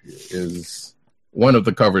 is one of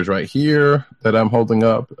the covers right here that I'm holding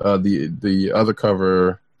up. The other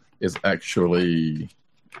cover is actually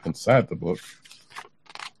inside the book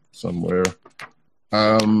somewhere.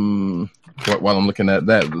 While I'm looking at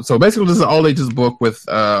that, so basically, this is an all ages book with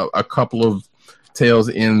a couple of tales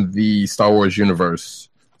in the Star Wars universe.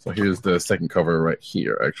 So here's the second cover right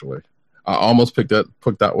here. Actually, I almost picked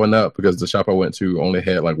that one up because the shop I went to only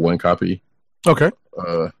had like one copy. Okay.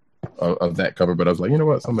 Of that cover, but I was like, you know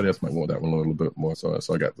what, somebody else might want that one a little bit more, so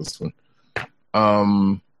I got this one.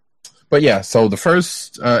 But yeah, so the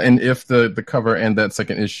first and if the cover and that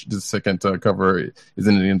second cover is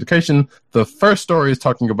any indication, the first story is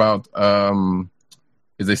talking about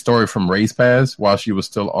is a story from Rey's past while she was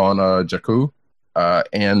still on Jakku.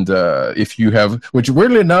 And if you have, which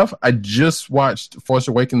weirdly enough, I just watched Force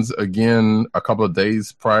Awakens again a couple of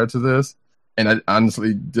days prior to this, and I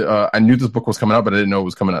honestly I knew this book was coming out, but I didn't know it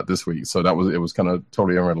was coming out this week, so it was kind of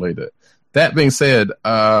totally unrelated. That being said,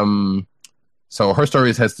 so her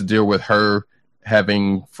story has to deal with her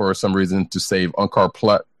having, for some reason, to save Unkar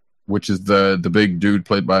Plutt, which is the big dude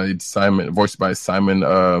voiced by Simon.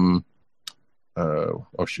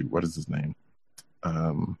 What is his name?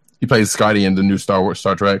 He plays Scotty in the new Star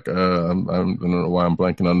Trek. I don't know why I'm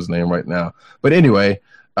blanking on his name right now. But anyway,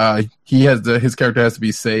 his character has to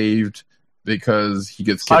be saved because he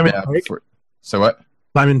gets kidnapped. So what?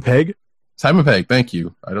 Simon Pegg? Simon Pegg, thank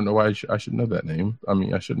you. I don't know why I should know that name. I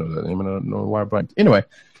mean, I should know that name, and I don't know why I blanked. Anyway,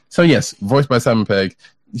 so yes, voiced by Simon Pegg.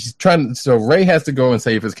 He's trying. So Ray has to go and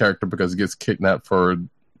save his character because he gets kidnapped for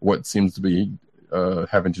what seems to be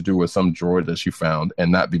having to do with some droid that she found,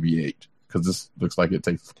 and not BB-8, because this looks like it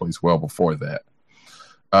takes place well before that.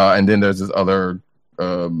 And then there's this other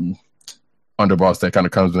underboss that kind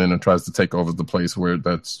of comes in and tries to take over the place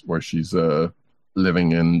where she's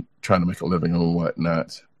living and trying to make a living and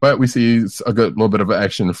whatnot. But we see a good little bit of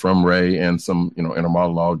action from Ray and some, inner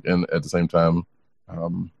monologue at the same time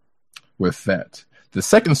with that. The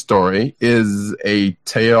second story is a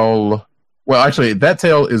tale. Well, actually, that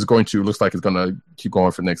tale looks like it's going to keep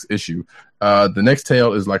going for the next issue. The next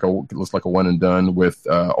tale is looks like a one and done with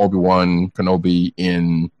Obi-Wan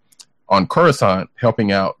Kenobi on Coruscant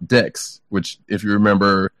helping out Dex, which, if you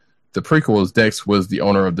remember the prequels, Dex was the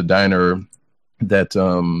owner of the diner that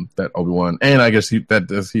Obi-Wan, and I guess he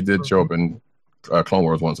did show up in Clone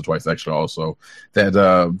Wars once or twice actually also,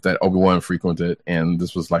 that Obi-Wan frequented, and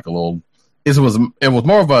this was like it was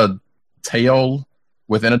more of a tale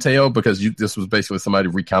within a tale, because this was basically somebody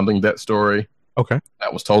recounting that story. Okay.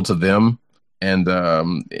 That was told to them, and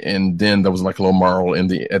then there was like a little moral at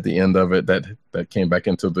the end of it that came back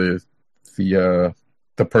into the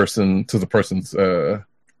person's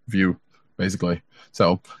view, basically.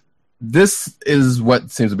 So this is what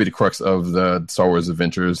seems to be the crux of the Star Wars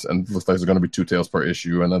adventures, and it looks like there's going to be 2 tales per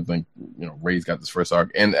issue. And I think Ray's got this first arc,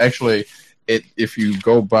 and actually, if you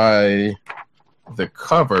go by the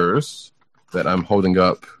covers that I'm holding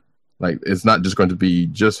up, like, it's not just going to be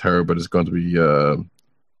just her, but it's going to be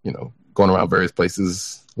going around various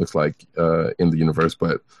places. Looks like in the universe,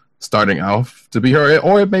 but starting off to be her,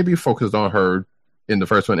 or it may be focused on her in the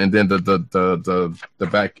first one, and then the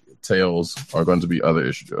back tales are going to be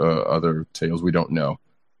other tales we don't know.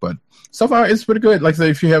 But so far it's pretty good. Like I say,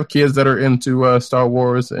 if you have kids that are into Star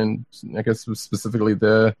Wars, and I guess specifically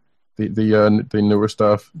the newer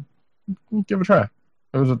stuff, give it a try.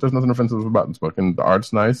 There's nothing offensive about this book, and the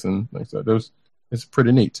art's nice, and like I said, it's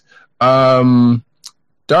pretty neat.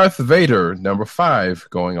 Darth Vader number 5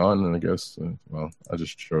 going on, and I guess I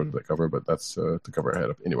just showed the cover, but that's the cover I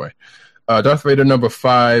had up anyway. Darth Vader number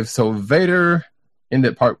 5. So Vader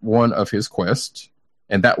ended part 1 of his quest,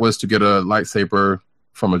 and that was to get a lightsaber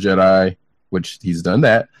from a Jedi, which he's done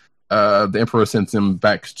that. The Emperor sends him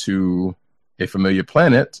back to a familiar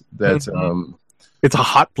planet that it's a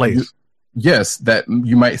hot place. Yes, that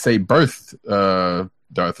you might say birthed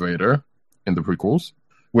Darth Vader in the prequels,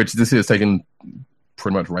 which this is taken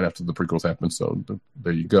pretty much right after the prequels happened. So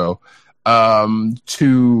there you go.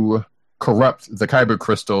 To corrupt the Kyber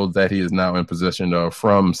crystal that he is now in possession of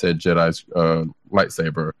from said Jedi's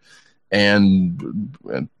lightsaber. And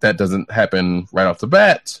that doesn't happen right off the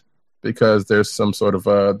bat, because there's some sort of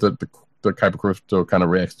the Kyber crystal kind of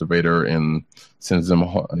reacts to Vader and sends him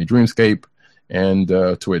on a dreamscape, and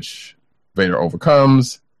to which Vader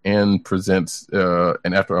overcomes and presents,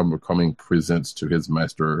 and after overcoming, presents to his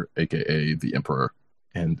master, aka the Emperor,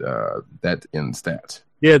 and that ends that.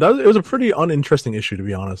 Yeah, it was a pretty uninteresting issue, to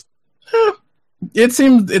be honest. It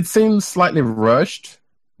seems slightly rushed,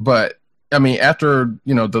 but I mean, after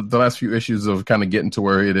the last few issues of kind of getting to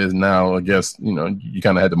where it is now, I guess you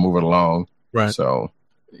kind of had to move it along, right? So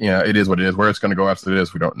it is what it is. Where it's going to go after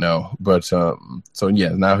this, we don't know. But so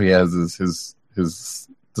yeah, now he has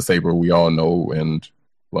the saber we all know and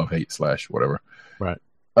love, hate / whatever, right?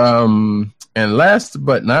 And last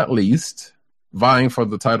but not least, vying for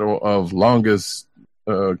the title of longest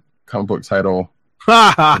comic book title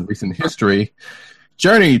in recent history,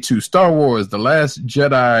 Journey to Star Wars: The Last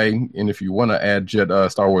Jedi, and if you want to add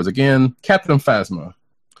Star Wars again, Captain Phasma.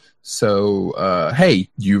 So, hey,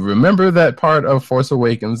 you remember that part of Force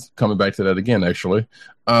Awakens? Coming back to that again, actually,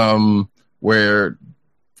 where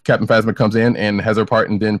Captain Phasma comes in and has her part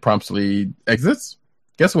and then promptly exits?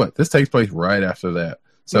 Guess what? This takes place right after that.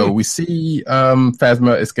 So we see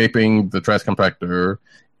Phasma escaping the trash compactor,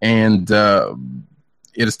 and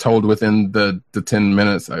it is told within the 10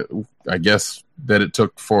 minutes, I guess, that it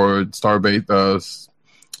took for Starkiller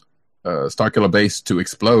Base to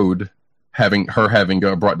explode, having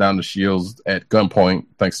brought down the shields at gunpoint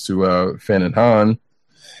thanks to Finn and Han.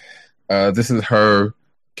 This is her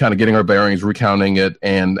kind of getting her bearings, recounting it,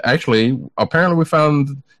 and actually, apparently we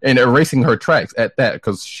found, and erasing her tracks at that,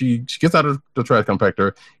 because she gets out of the trash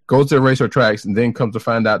compactor, goes to erase her tracks, and then comes to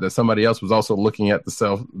find out that somebody else was also looking at the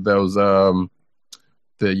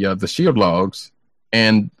shield logs,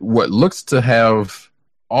 and what looks to have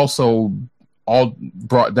also all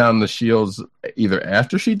brought down the shields either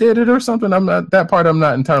after she did it or something. I'm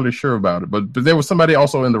not entirely sure about it, but there was somebody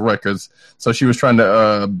also in the records, so she was trying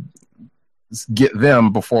to get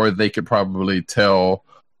them before they could probably tell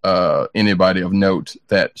anybody of note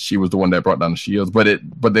that she was the one that brought down the shields.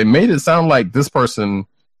 But they made it sound like this person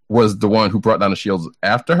was the one who brought down the shields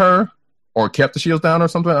after her, or kept the shields down or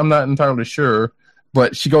something. I'm not entirely sure,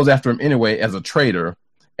 but she goes after him anyway as a traitor,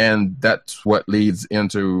 and that's what leads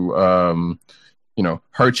into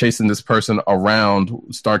her chasing this person around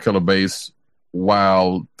Starkiller Base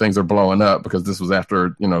while things are blowing up, because this was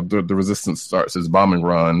after the Resistance starts its bombing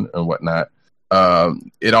run and whatnot.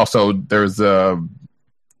 It also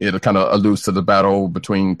it kind of alludes to the battle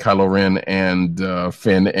between Kylo Ren and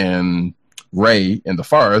Finn and Rey in the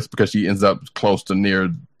forest, because she ends up close to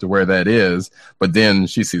near to where that is, but then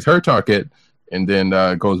she sees her target and then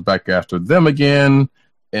goes back after them again,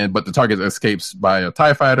 but the target escapes by a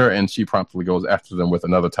TIE fighter, and she promptly goes after them with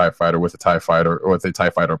another TIE fighter, with a TIE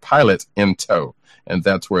fighter pilot in tow, and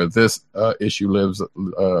that's where this issue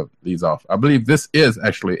leads off. I believe this is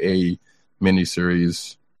actually a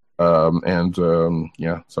miniseries,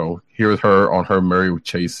 so here's her on her merry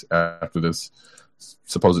chase after this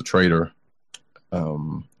supposed traitor.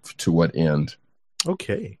 To what end?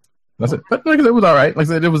 Okay, that's it. But like I said, it was all right. Like I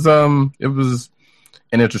said, it was an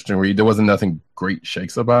interesting read. There wasn't nothing great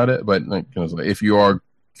shakes about it, but if you are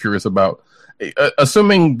curious about,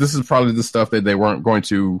 assuming this is probably the stuff that they weren't going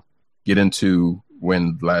to get into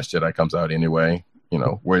when Last Jedi comes out anyway,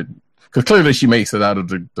 because clearly she makes it out of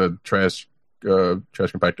the trash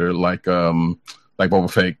compactor, like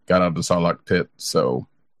Boba Fett got out of the Sarlacc pit. So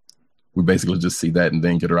we basically just see that and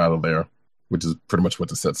then get her out of there, which is pretty much what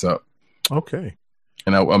this sets up. Okay.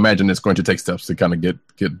 And I imagine it's going to take steps to kind of get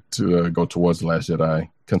to go towards The Last Jedi,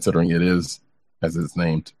 considering it is, as it's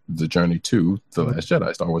named, the journey to The Last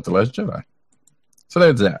Jedi, Star Wars The Last Jedi. So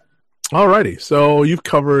there's that. Alrighty, so you've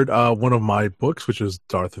covered one of my books, which is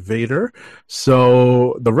Darth Vader.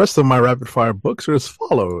 So the rest of my rapid fire books are as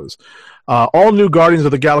follows. All New Guardians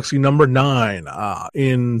of the Galaxy number 9.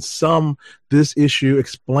 In sum, this issue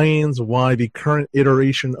explains why the current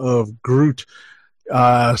iteration of Groot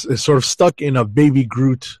is sort of stuck in a baby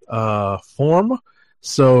Groot form.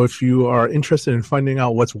 So if you are interested in finding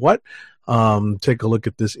out what's what, take a look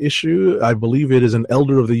at this issue. I believe it is an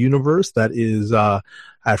Elder of the Universe that is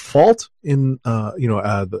at fault in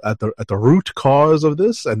at the root cause of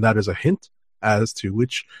this, and that is a hint as to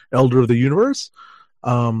which Elder of the Universe.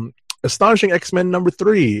 Astonishing X-Men number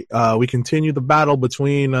 3. We continue the battle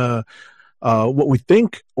between what we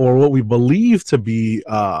think or what we believe to be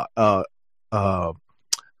a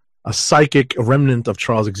psychic remnant of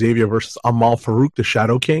Charles Xavier versus Amal Farouk, the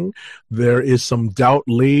Shadow King. There is some doubt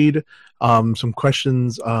laid, some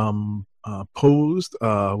questions posed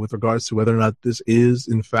with regards to whether or not this is,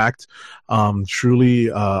 in fact, truly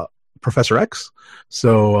Professor X.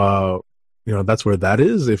 So, that's where that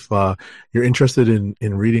is. If you're interested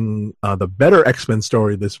in reading the better X-Men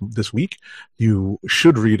story this week, you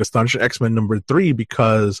should read Astonishing X-Men number 3,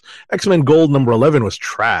 because X-Men Gold number 11 was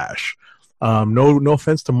trash. No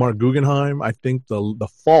offense to Mark Guggenheim. I think the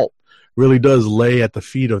fault really does lay at the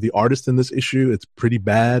feet of the artist in this issue. It's pretty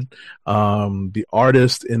bad. The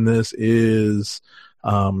artist in this is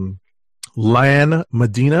Lan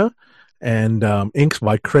Medina, and inks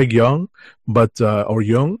by Craig Young, but what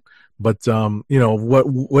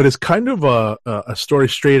is kind of a story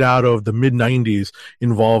straight out of the mid '90s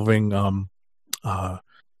involving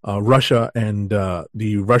Russia and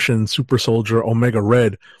the Russian super soldier Omega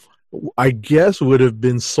Red, I guess would have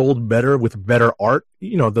been sold better with better art.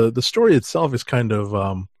 The story itself is kind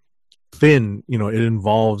of thin. It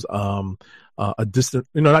involves a distant,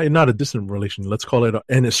 not a distant relation. Let's call it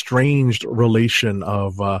an estranged relation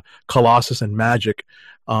of Colossus and Magic,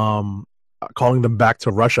 calling them back to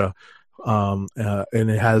Russia. And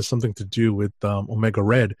it has something to do with Omega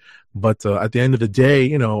Red. But at the end of the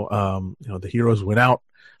day, the heroes went out.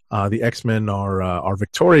 The X-Men are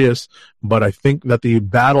victorious, but I think that the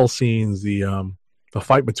battle scenes, the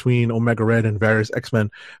fight between Omega Red and various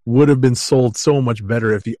X-Men would have been sold so much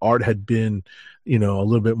better if the art had been, a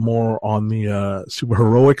little bit more on the super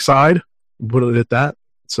heroic side. Put it at that.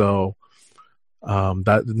 So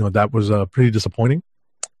that was pretty disappointing.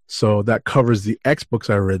 So that covers the X books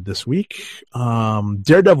I read this week.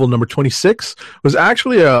 Daredevil number 26 was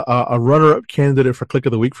actually a runner-up candidate for Click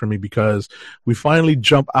of the Week for me, because we finally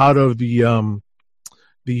jump out of the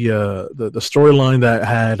storyline that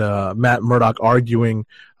had Matt Murdock arguing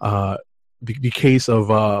the case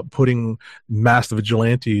of putting masked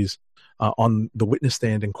vigilantes on the witness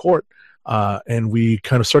stand in court. And we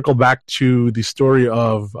kind of circle back to the story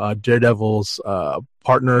of Daredevil's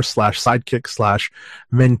partner / sidekick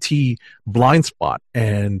 / mentee, Blind Spot.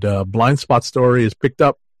 And Blind Spot's story is picked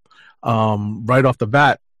up right off the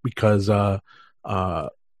bat because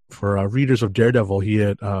for readers of Daredevil, he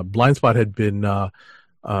had Blindspot had been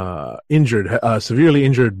injured, severely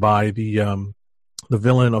injured by the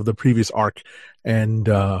villain of the previous arc, and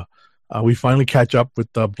we finally catch up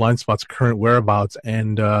with Blindspot's current whereabouts,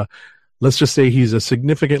 and let's just say he's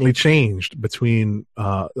significantly changed between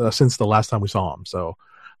since the last time we saw him. So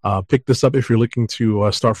pick this up if you're looking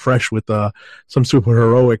to start fresh with some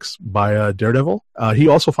superheroics by Daredevil. He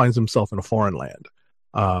also finds himself in a foreign land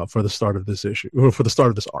for the start of this issue, or for the start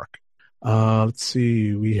of this arc. Let's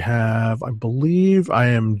see. We have, I believe, I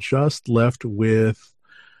am just left with.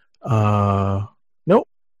 Nope.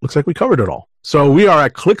 Looks like we covered it all. So we are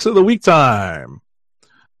at Clicks of the Week time.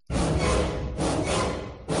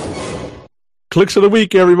 Clicks of the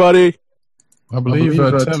Week, everybody. I believe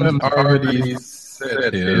Tim already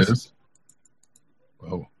said his.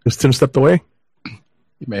 Whoa. Has Tim stepped away?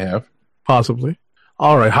 He may have. Possibly.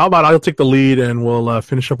 All right. How about I'll take the lead and we'll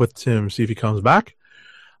finish up with Tim, see if he comes back.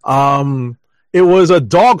 It was a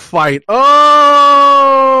dog fight. Oh!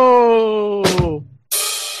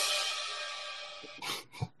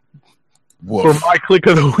 Woof. For my click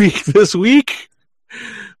of the week this week.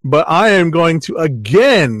 But I am going to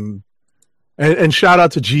again, and shout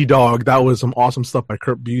out to G-Dog. That was some awesome stuff by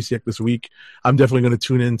Kurt Busiek this week. I'm definitely going to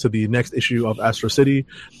tune into the next issue of Astro City.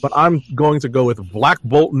 But I'm going to go with Black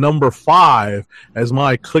Bolt number 5 as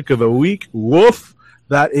my click of the week. Woof.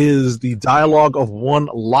 That is the dialogue of one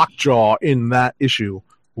Lockjaw in that issue.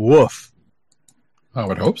 Woof. I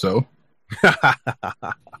would hope so.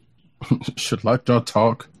 Should Lockjaw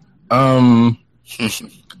talk? Now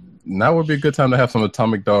would be a good time to have some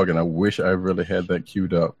Atomic Dog, and I wish I really had that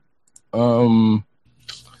queued up. Sam,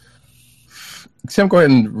 go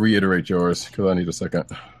ahead and reiterate yours, because I need a second.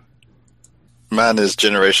 Mine is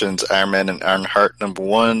Generations Iron Man and Ironheart number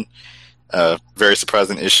 1. Very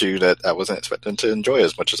surprising issue that I wasn't expecting to enjoy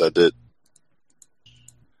as much as I did.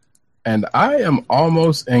 And I am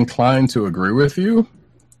almost inclined to agree with you,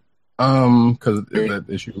 because that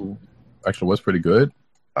issue actually was pretty good.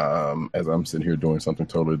 As I'm sitting here doing something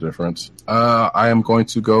totally different, I am going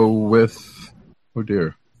to go with. Oh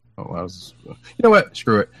dear! Oh, you know what?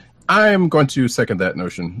 Screw it. I am going to second that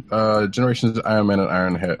notion. Generations Iron Man and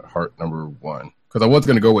Ironheart number 1, because I was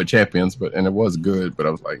going to go with Champions, and it was good, but I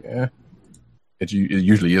was like, it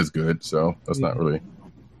usually is good, so that's not really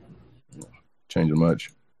changing much.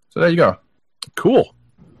 So there you go. Cool.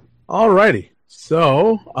 Alrighty.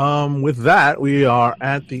 So, with that, we are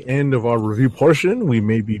at the end of our review portion. We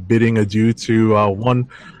may be bidding adieu to one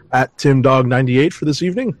at TimDog98 for this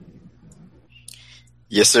evening.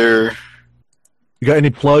 Yes, sir. You got any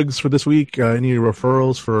plugs for this week? Any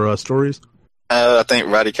referrals for stories? I think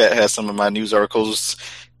Roddy Cat has some of my news articles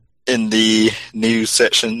in the news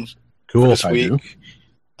section. Cool. This week.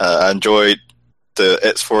 I enjoyed the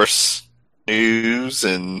X-Force news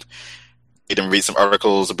and even read some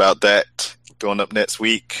articles about that going up next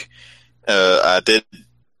week. I did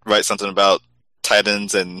write something about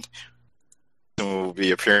Titans and will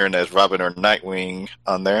be appearing as Robin or Nightwing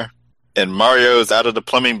on there. And Mario's out of the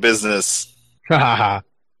plumbing business.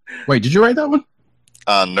 Wait, did you write that one?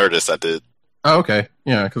 On Nerdist, I did. Oh, okay.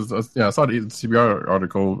 Yeah, because I saw the CBR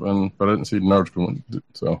article, but I didn't see the Nerdist one.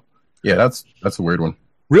 So, yeah, that's a weird one.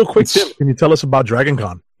 Real quick, Tim, can you tell us about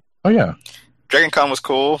DragonCon? Oh, yeah. DragonCon was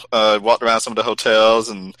cool. Walked around some of the hotels,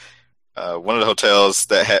 and one of the hotels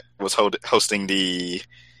that was hosting the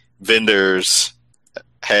vendors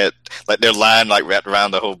had like their line like wrapped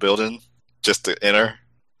around the whole building just to enter.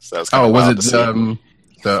 So that was kind of wild to see.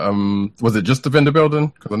 Was it just the vendor building?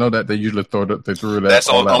 Because I know that they usually threw that. That's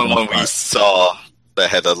the only one we saw that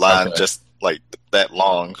had a line just like that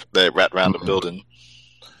long that wrapped around the building.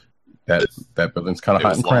 That building's kind of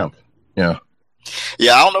hot and cramped. Yeah.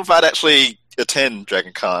 Yeah, I don't know if I'd actually attend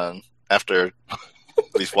DragonCon after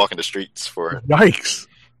at least walking the streets for it. Yikes!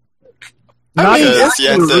 Because you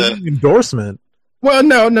have to endorsement. Well,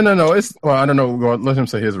 no. It's I don't know. Well, let him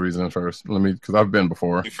say his reason first. Because I've been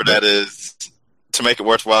before. For that is to make it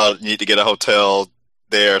worthwhile. You need to get a hotel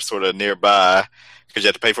there, sort of nearby, because you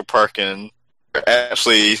have to pay for parking.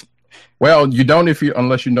 Actually, well, you don't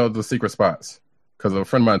unless you know the secret spots. Because a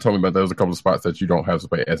friend of mine told me about there was a couple of spots that you don't have to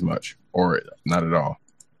pay as much, or not at all.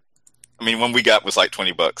 I mean, one we got was like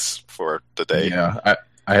 $20 for the day. Yeah,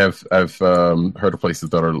 I've heard of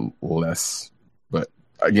places that are less, but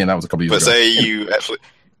again, that was a couple of years ago. But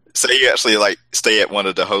say you actually like stay at one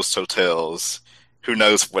of the host hotels. Who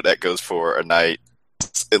knows what that goes for a night?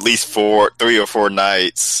 At least 3 or 4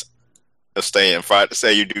 nights of staying. Friday,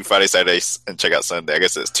 say you do Friday, Saturday, and check out Sunday. I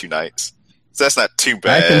guess it's 2 nights. So that's not too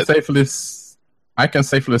bad. I can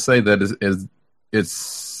safely say that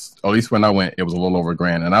it's at least when I went, it was a little over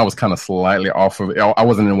 $1,000, and I was kind of slightly off of it. I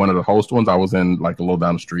wasn't in one of the host ones. I was in like a little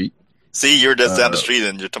down the street. See, you're just down the street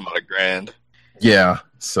and you're talking about $1,000. Yeah,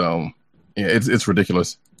 so yeah, it's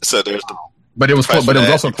ridiculous. So there's the But it was price but for it was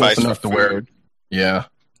that, also price close enough for to where, food. yeah,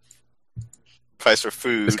 price for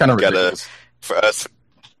food. it's kind of You gotta, ridiculous. for us,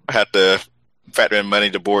 had to factor in money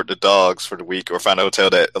to board the dogs for the week or find a hotel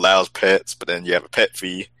that allows pets, but then you have a pet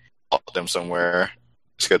fee, walk them somewhere,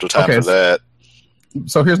 schedule time Okay, for that.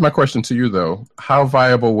 So here's my question to you though: how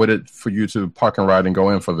viable would it for you to park and ride and go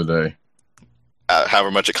in for the day?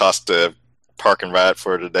 However much it costs to park and ride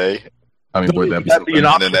for the day. I mean, would that be That'd be an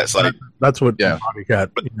something? And then that's like, That's what Yeah. Bobby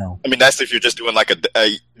Cat, you know. I mean, that's if you're just doing like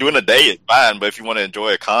doing a day is fine, but if you want to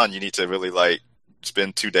enjoy a con, you need to really like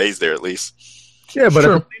spend 2 days there at least. Yeah, but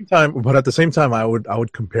Sure. at the same time, I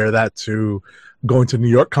would compare that to going to New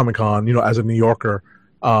York Comic Con. You know, as a New Yorker,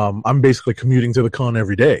 I'm basically commuting to the con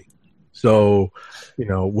every day. So, you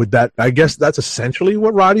know, with that, I guess that's essentially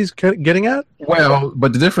what Roddy's getting at. Well,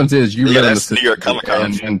 but the difference is you Yeah, live in the that's New city, York Comic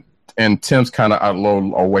Con. and Tim's kind of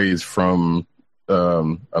outlow a ways from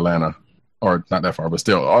Atlanta, or not that far, but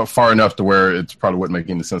still far enough to where it probably wouldn't make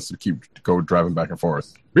any sense to go driving back and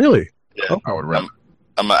forth. Really? Yeah, I would rather.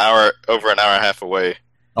 I'm over an hour and a half away.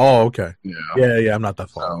 Oh, okay. Yeah. Yeah, I'm not that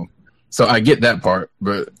far. So I get that part,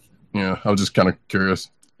 but yeah, I was just kind of curious.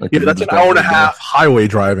 Like, Yeah, that's an hour and a half highway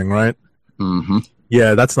driving, right? Mm-hmm.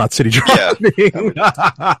 Yeah, that's not city driving.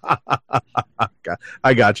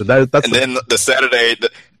 I got you. That's And then the Saturday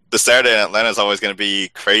in Atlanta is always going to be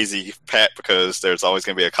crazy packed because there's always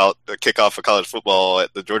going to be a kickoff of college football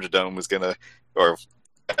at the Georgia Dome or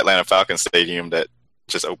Atlanta Falcons Stadium that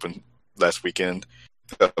just opened last weekend.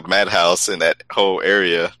 The Madhouse in that whole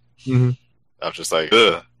area. Mhm. I was just like,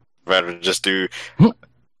 ugh. Rather just do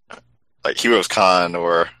like Heroes Con,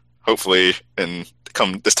 or hopefully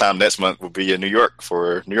come this time next month will be in New York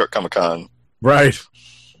for New York Comic Con. right.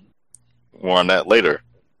 More on that later.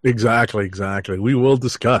 Exactly. We will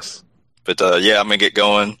discuss. But yeah, I'm gonna get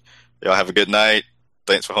going. Y'all have a good night.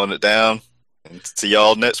 Thanks for holding it down. And see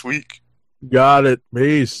y'all next week. Got it.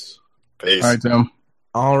 Peace. Peace. All right, Tim.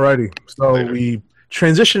 Alrighty. So Later. we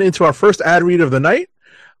transition into our first ad read of the night.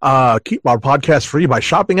 Keep our podcast free by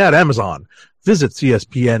shopping at Amazon. Visit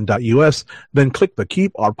cspn.us, then click the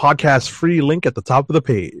Keep Our Podcast Free link at the top of the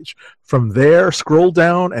page. From there, scroll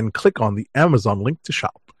down and click on the Amazon link to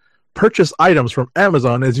shop. Purchase items from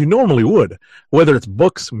Amazon as you normally would, whether it's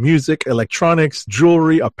books, music, electronics,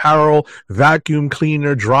 jewelry, apparel, vacuum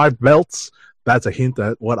cleaner, drive belts. That's a hint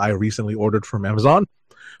at what I recently ordered from Amazon.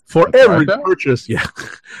 For A every drive belt? purchase,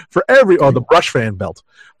 the brush fan belt.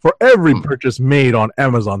 For every purchase made on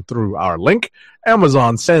Amazon through our link,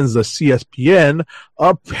 Amazon sends the CSPN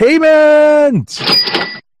a payment.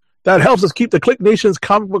 That helps us keep the Click Nation's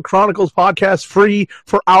Comic Book Chronicles podcast free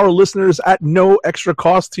for our listeners at no extra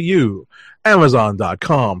cost to you.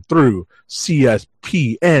 Amazon.com through CSPN.us.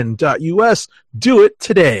 Do it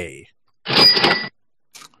today.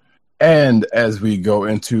 And as we go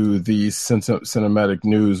into the cinematic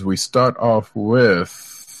news, we start off with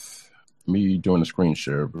me doing a screen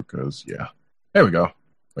share because, yeah. There we go.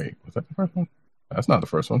 Wait, was that the first one? That's not the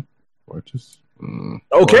first one.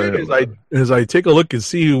 Okay, as I take a look and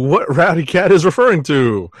see what Rowdy Cat is referring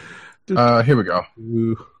to. Here we go.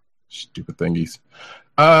 Stupid thingies.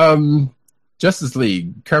 Justice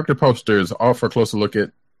League character posters offer a closer look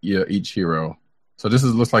at each hero. So this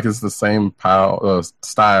looks like it's the same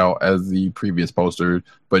style as the previous poster,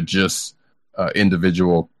 but just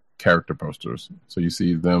individual character posters. So you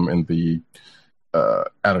see them in the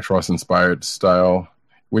Alex Ross inspired style,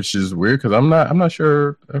 which is weird because I'm not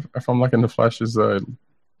sure if I'm liking the Flash's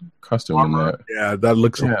costume in that. Yeah, that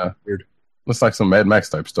looks weird. Looks like some Mad Max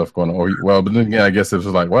type stuff going on. Well, but then again, I guess it was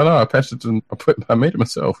like, well, no, I made it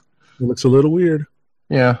myself. It looks a little weird.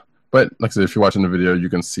 Yeah. But like I said, if you're watching the video, you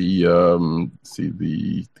can see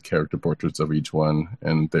the character portraits of each one,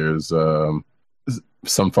 and there's some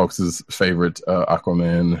folks' favorite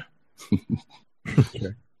Aquaman.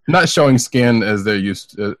 Okay. Not showing skin as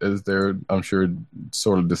they're I'm sure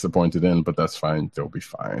sort of disappointed in, but that's fine. They'll be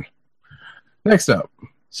fine. Next up,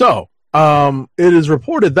 so it is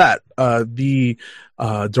reported that the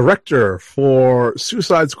director for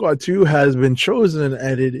Suicide Squad 2 has been chosen,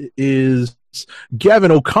 and it is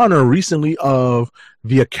Gavin O'Connor, recently of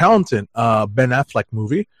The Accountant, Ben Affleck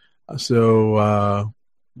movie. So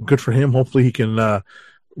good for him. Hopefully he can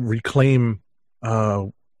reclaim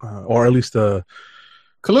or at least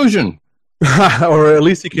collusion. or at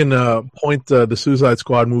least he can point the Suicide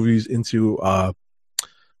Squad movies into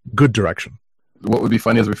good direction. What would be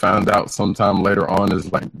funny is we found out sometime later on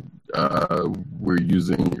is like we're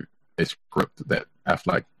using a script that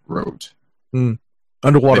Affleck wrote.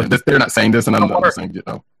 Underwater. They're not saying this, and I'm not saying it.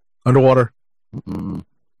 No. Underwater. Hang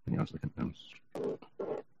on a second.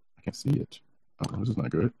 I can't see it. Oh, this is not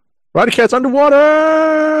good. Roddy Cat's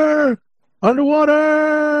underwater.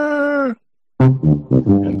 Underwater.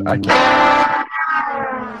 And I can't.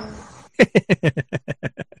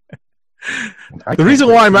 The reason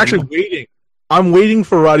why I'm actually waiting, I'm waiting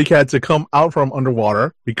for Roddy Cat to come out from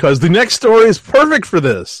underwater because the next story is perfect for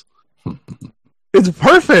this. It's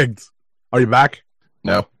perfect. Are you back?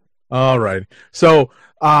 No. All right. So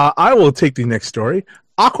I will take the next story.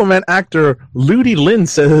 Aquaman actor Ludi Lin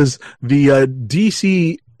says the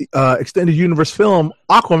DC extended universe film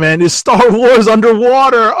Aquaman is Star Wars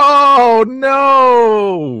underwater. Oh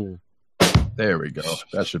no! There we go.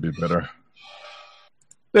 That should be better.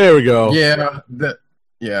 There we go. Yeah.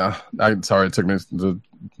 I'm sorry. It took me. The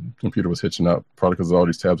computer was hitching up probably because of all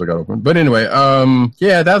these tabs I got open. But anyway,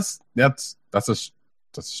 that's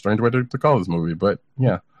a strange way to call this movie. But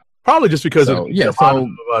yeah. Probably just because of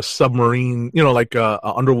submarine, like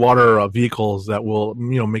underwater vehicles that will,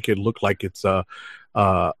 make it look like it's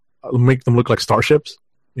make them look like starships,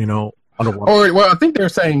 underwater. Well, I think they're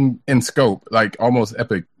saying in scope, like almost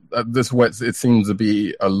epic. This is what it seems to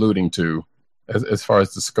be alluding to, as far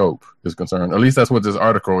as the scope is concerned. At least that's what this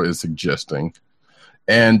article is suggesting.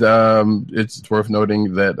 And it's worth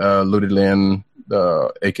noting that Ludi Lin,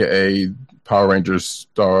 aka Power Rangers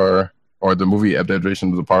star, or the movie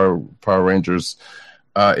adaptation of the Power Rangers,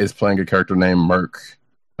 is playing a character named Merc,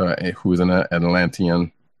 who is an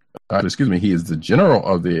Atlantean. He is the general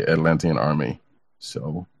of the Atlantean army.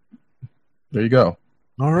 So, there you go.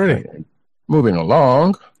 All right. Moving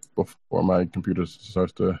along, before my computer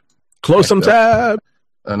starts to... Close some tab!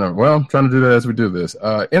 I know. Well, I'm trying to do that as we do this.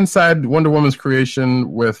 Inside Wonder Woman's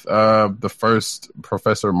creation with the first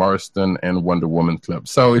Professor Marston and Wonder Woman clip.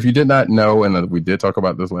 So if you did not know, and we did talk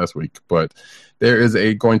about this last week, but there is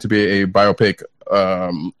going to be a biopic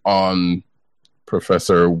on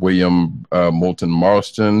Professor William Moulton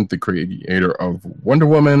Marston, the creator of Wonder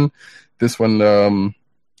Woman. This one,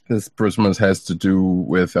 this Christmas has to do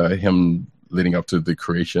with him leading up to the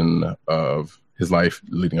creation of his life,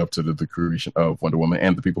 leading up to the creation of Wonder Woman,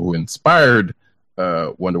 and the people who inspired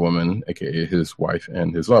Wonder Woman, aka his wife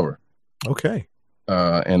and his lover. Okay.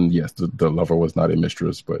 And yes, the lover was not a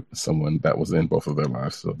mistress, but someone that was in both of their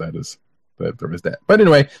lives. So there is that. But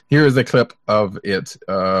anyway, here is a clip of it,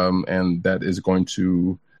 and that is going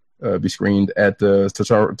to be screened at the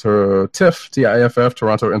TIFF,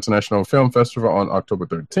 Toronto International Film Festival on October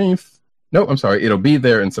 13th. No, I'm sorry. It'll be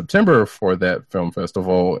there in September for that film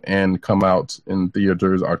festival and come out in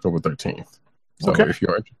theaters October 13th. So if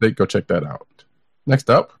you're interested, go check that out. Next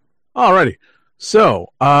up. Alrighty.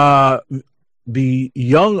 So, the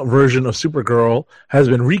young version of Supergirl has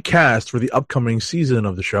been recast for the upcoming season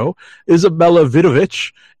of the show. Isabella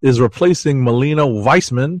Vidovich is replacing Melina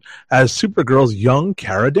Weissman as Supergirl's young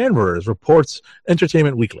Kara Danvers, reports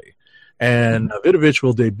Entertainment Weekly. And Vidovich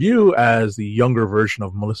will debut as the younger version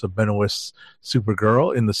of Melissa Benoist's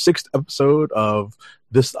Supergirl in the 6th episode of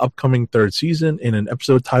this upcoming 3rd season in an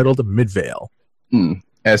episode titled Midvale.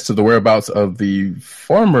 As to the whereabouts of the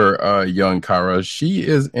former young Kara, she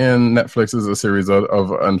is in Netflix's a series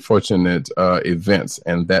of unfortunate events,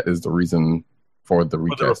 and that is the reason for the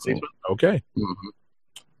recasting. Okay.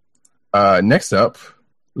 Next up,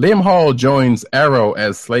 Liam Hall joins Arrow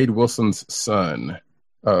as Slade Wilson's son.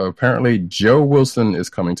 Apparently, Joe Wilson is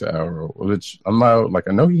coming to Arrow, which I'm not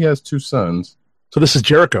I know he has 2 sons. So this is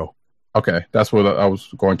Jericho. Okay, that's what I was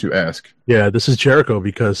going to ask. Yeah, this is Jericho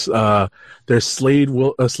because there's Slade.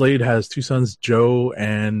 Slade has 2 sons, Joe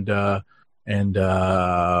and I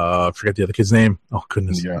forget the other kid's name. Oh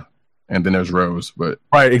goodness. Yeah, and then there's Rose, but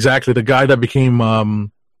right, exactly, the guy that became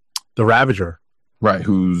the Ravager. Right,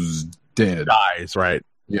 who's dead. Dies, right?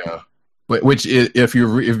 Yeah. Which, if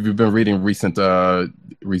you've been reading recent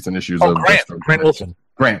issues of Grant Wilson.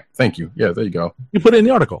 Grant, thank you. Yeah, there you go. You put it in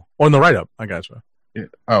the article or in the write-up. I gotcha. Yeah.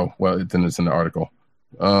 Oh well, then it's in the article.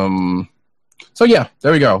 So yeah,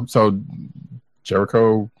 there we go. So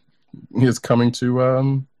Jericho is coming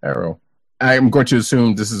to Arrow. I'm going to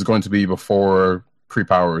assume this is going to be before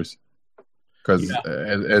pre-powers, because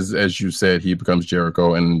as you said, he becomes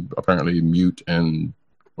Jericho and apparently mute and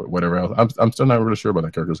whatever else. I'm still not really sure about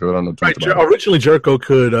that character, so I don't know too much about it. Originally, Jericho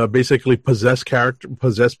could basically possess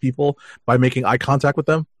people by making eye contact with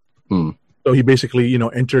them. So he basically,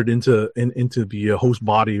 entered into the host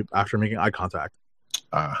body after making eye contact.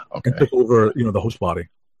 Okay. And took over, the host body.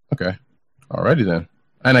 Okay. Alrighty then.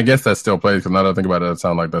 And I guess that still plays, because now that I think about it, it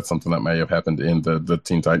sounds like that's something that may have happened in the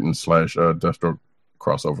Teen Titans / Deathstroke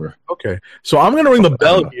crossover. Okay. So I'm going to ring the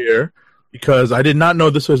bell here because I did not know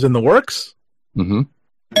this was in the works. Mm-hmm.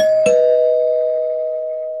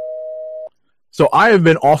 So I have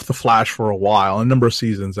been off The Flash for a while, a number of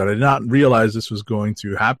seasons, and I did not realize this was going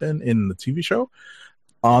to happen in the TV show.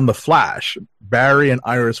 On The Flash, Barry and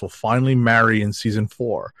Iris will finally marry in season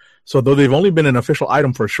 4. So though they've only been an official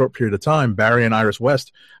item for a short period of time, Barry and Iris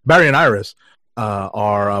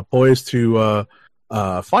are poised to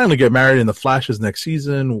finally get married in The Flash's next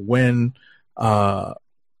season. So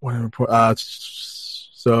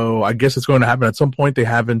I guess it's going to happen at some point. They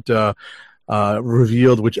haven't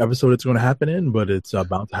revealed which episode it's going to happen in, but it's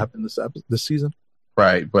bound to happen this season.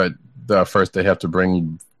 Right, but first they have to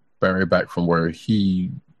bring Barry back from where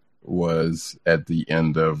he was at the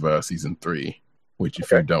end of season 3, which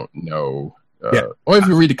if you don't know, or if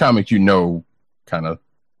you read the comic, you know kind of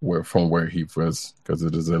where he was, because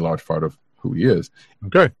it is a large part of who he is.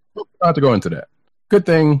 Okay. Not to go into that. Good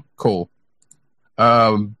thing. Cool.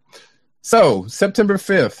 So September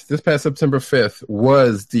 5th, this past September 5th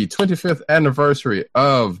was the 25th anniversary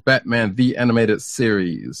of Batman the Animated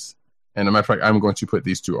Series. And a matter of fact, I'm going to put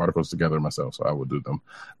these two articles together myself, so I will do them.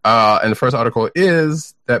 And the first article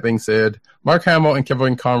is, that being said, Mark Hamill and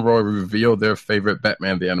Kevin Conroy revealed their favorite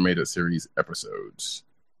Batman the Animated Series episodes.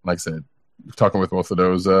 Like I said, talking with both of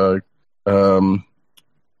those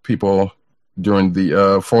people during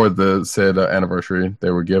the for the said anniversary they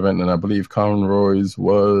were given, and I believe Conroy's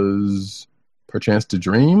was Perchance to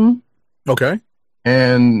Dream. Okay.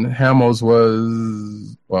 And Hamill's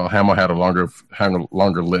was, well, Hamill had a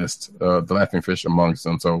longer list, The Laughing Fish amongst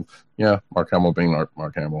them. So yeah, Mark Hamill being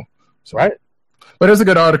Mark Hamill. So, right. But it's a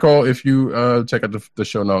good article if you check out the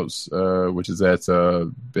show notes, which is at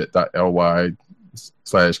bit.ly/capital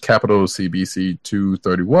CBC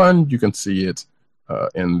 231. You can see it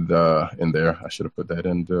in there. I should have put that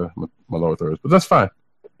in my lower thirds, but that's fine.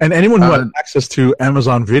 And anyone who has access to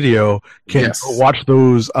Amazon Video can watch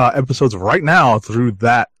those episodes right now through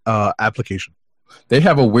that application. They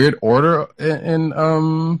have a weird order in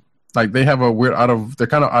like they have a weird they're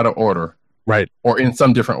kind of out of order, right? Or in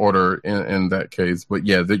some different order in that case. But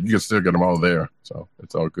yeah, you can still get them all there, so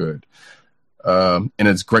it's all good. And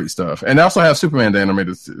it's great stuff. And they also have Superman the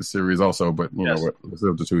Animated Series also, but you know what? It's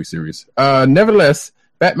the 2 series. Nevertheless,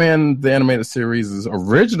 Batman the Animated Series'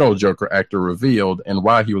 original Joker actor revealed and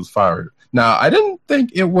why he was fired. Now, I didn't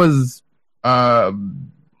think it was unknown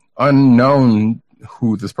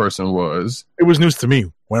who this person was. It was news to me.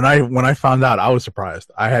 When I found out, I was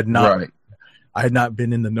surprised. I had not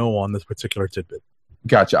been in the know on this particular tidbit.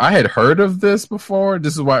 Gotcha. I had heard of this before.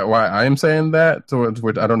 This is why I am saying that. So I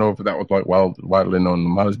don't know if that was like widely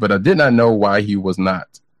known knowledge, but I did not know why he was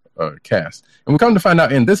not cast. And we come to find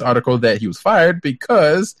out in this article that he was fired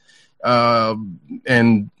because,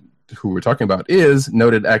 and who we're talking about is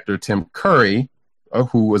noted actor Tim Curry,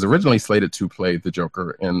 who was originally slated to play the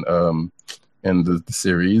Joker in the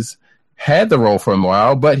series, had the role for a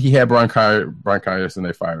while, but he had bronchitis and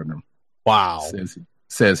they fired him. Wow.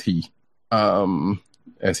 Says he.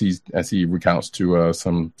 As he recounts to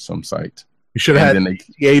some site. You should have had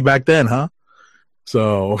EA back then, huh?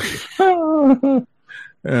 So,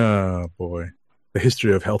 oh boy, the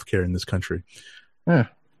history of healthcare in this country. Yeah,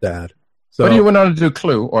 sad. So, but he went on to do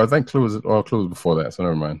Clue, or I think Clue was before that. So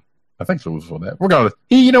never mind. I think Clue was before that. Regardless,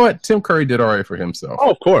 you know what? Tim Curry did all right for himself.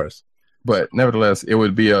 Oh, of course. But nevertheless, it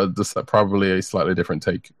would be probably a slightly different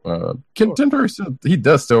take. Tim Curry he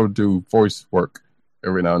does still do voice work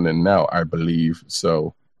every now and then now, I believe.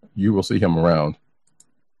 So you will see him around.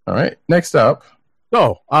 All right. Next up.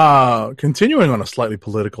 So, continuing on a slightly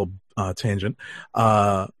political tangent,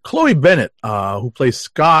 Chloe Bennett, who plays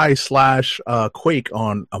Sky / Quake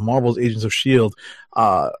on Marvel's Agents of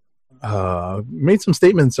S.H.I.E.L.D., made some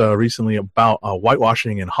statements recently about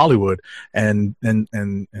whitewashing in Hollywood, and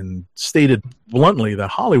stated bluntly that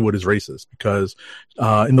Hollywood is racist because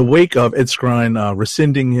in the wake of Ed Skrein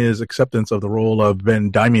rescinding his acceptance of the role of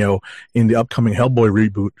Ben Daimio in the upcoming Hellboy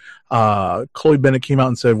reboot, Chloe Bennett came out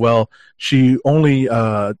and said, well, she only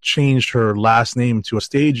changed her last name to a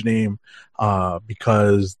stage name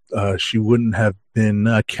because she wouldn't have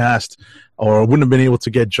been cast or wouldn't have been able to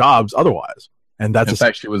get jobs otherwise. And that's in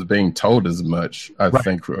fact, she was being told as much, I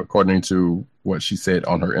think, according to what she said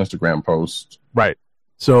on her Instagram post. Right.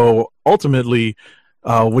 So ultimately,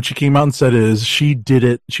 what she came out and said is she did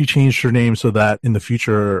it. She changed her name so that in the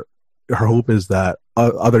future, her hope is that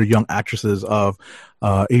other young actresses of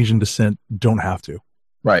Asian descent don't have to.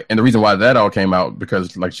 Right. And the reason why that all came out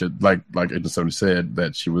because, like Agent 70 said,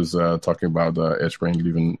 that she was talking about Ed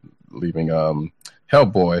Skrein leaving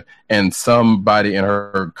Hellboy, and somebody in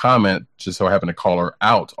her comment just so happened to call her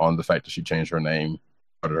out on the fact that she changed her name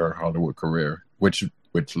out of her Hollywood career, which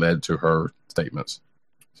which led to her statements.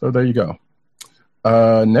 So there you go.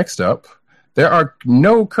 Next up, there are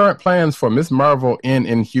no current plans for Ms. Marvel in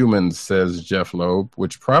Inhumans, says Jeff Loeb,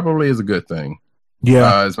 which probably is a good thing.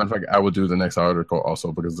 Yeah. As a matter of fact, I will do the next article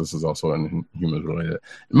also because this is also Inhumans related.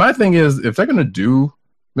 My thing is, if they're going to do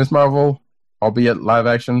Ms. Marvel, albeit live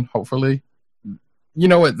action, hopefully, you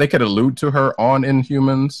know what? They could allude to her on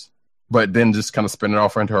Inhumans, but then just kind of spin it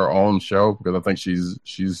off into her own show because I think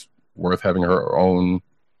she's worth having her own.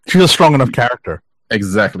 She's a strong enough character.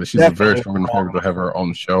 Exactly. She's Definitely a very strong enough character to have her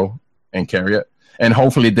own show and carry it. And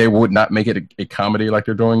hopefully they would not make it a comedy like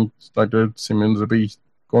they're seeming to be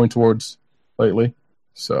going towards lately.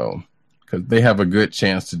 So, because they have a good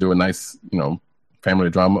chance to do a nice, family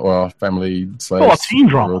drama or family / a teen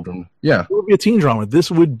drama. Yeah. It would be a teen drama.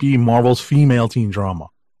 This would be Marvel's female teen drama.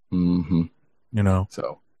 Mm-hmm.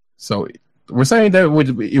 So we're saying that it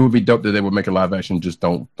would be dope that they would make a live action. Just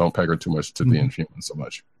don't peg her too much to the Inhumans so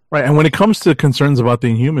much. Right, and when it comes to concerns about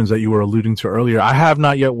the Inhumans that you were alluding to earlier, I have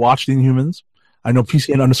not yet watched the Inhumans. I know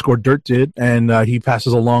PCN_Dirt did, and he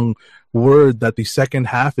passes along word that the second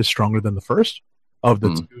half is stronger than the first of the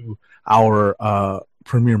 2-hour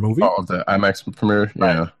premiere movie. Oh, the IMAX premiere,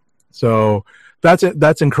 yeah. Right. So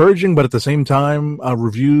that's encouraging, but at the same time,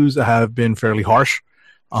 reviews have been fairly harsh.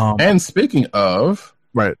 And speaking of,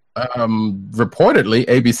 right, reportedly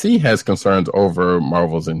ABC has concerns over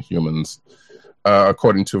Marvel's Inhumans.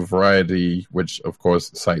 According to Variety, which of course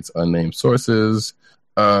cites unnamed sources,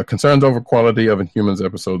 concerns over quality of Inhumans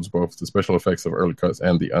episodes, both the special effects of early cuts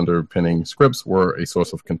and the underpinning scripts, were a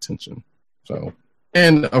source of contention. So,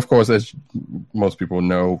 and of course, as most people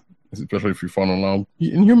know, especially if you're following along,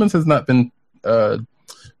 Inhumans has not been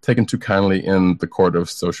taken too kindly in the court of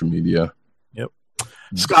social media. Yep.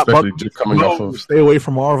 Scott, stay away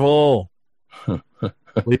from Marvel,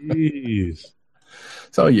 please.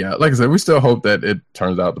 So yeah, like I said, we still hope that it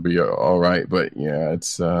turns out to be all right. But yeah,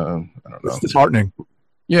 it's I don't know. It's disheartening.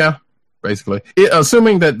 Yeah, basically,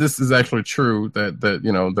 assuming that this is actually true. That.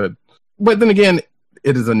 But then again,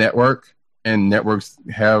 it is a network, and networks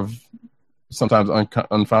have sometimes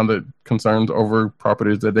unfounded concerns over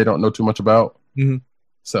properties that they don't know too much about. Mm-hmm.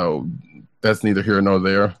 So that's neither here nor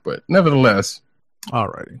there. But nevertheless,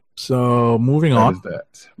 alrighty. So moving on.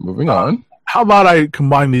 Moving on. How about I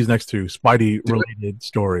combine these next two Spidey-related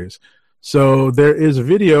stories? So there is a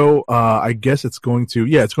video. I guess it's going to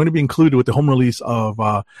be included with the home release of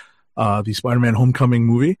the Spider-Man Homecoming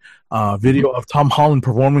movie. Video of Tom Holland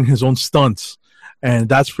performing his own stunts, and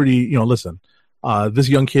that's pretty. Listen, this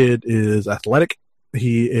young kid is athletic.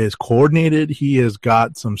 He is coordinated. He has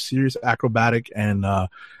got some serious acrobatic and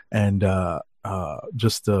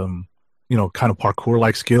kind of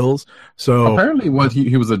parkour-like skills. So apparently,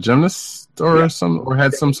 he was a gymnast or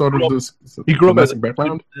had some sort of this. He grew up as a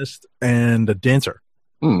background gymnast and a dancer.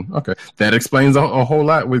 Okay, that explains a whole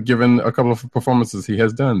lot. With given a couple of performances he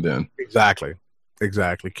has done, then exactly.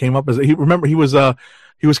 Came up as he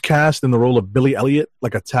was cast in the role of Billy Elliot,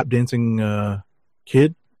 like a tap dancing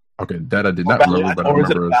kid. Okay, that I did not remember. But or is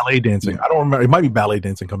it ballet dancing? Yeah. I don't remember. It might be ballet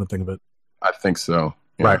dancing. Come to think of it, I think so.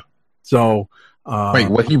 Yeah. Right. So. Wait,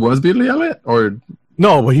 what? He was Billy Elliot, or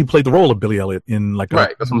no? But he played the role of Billy Elliot in right.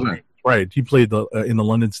 That's what I'm saying. Right. He played in the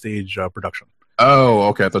London stage production. Oh,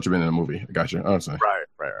 okay. I thought you meant in a movie. I got you. Oh, sorry.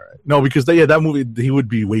 Right. No, because that movie, he would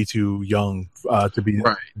be way too young to be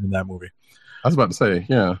in that movie. I was about to say,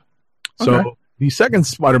 yeah. So the second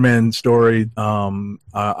Spider-Man story I'm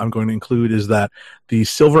going to include is that the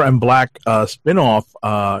Silver and Black spinoff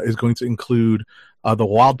is going to include the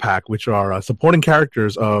Wild Pack, which are supporting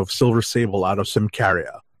characters of Silver Sable out of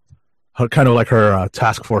Symkaria, kind of like her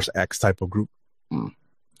Task Force X type of group.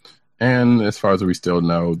 And as far as we still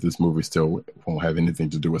know, this movie still won't have anything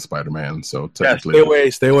to do with Spider-Man. So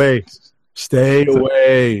technically, stay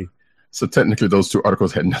away. So technically, those two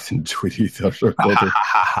articles had nothing to do with each other.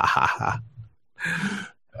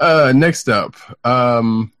 Next up,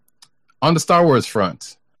 on the Star Wars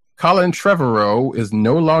front, Colin Trevorrow is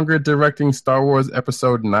no longer directing Star Wars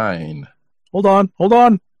Episode 9. Hold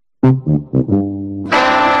on.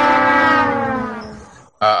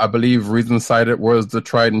 I believe reason cited was the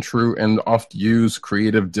tried and true and oft used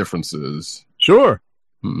creative differences. Sure.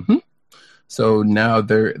 Mm-hmm. So now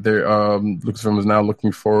Lucasfilm is now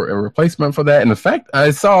looking for a replacement for that. And in fact,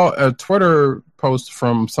 I saw a Twitter post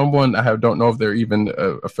from someone, don't know if they're even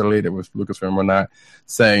affiliated with Lucasfilm or not,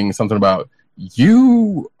 saying something about,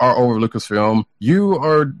 you are over Lucasfilm.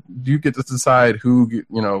 You get to decide who,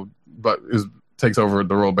 takes over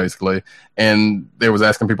the role basically. And they was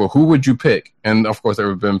asking people, who would you pick? And of course there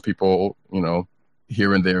have been people,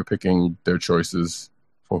 here and there picking their choices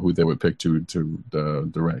for who they would pick to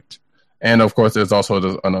direct. And of course, there's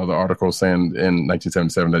also another article saying in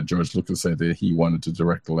 1977 that George Lucas said that he wanted to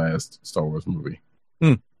direct the last Star Wars movie.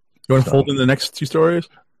 You want to fold in the next 2 stories?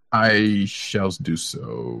 I shall do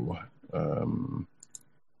so. Dang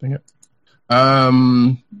it.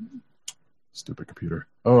 Stupid computer.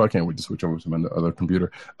 Oh, I can't wait to switch over to my other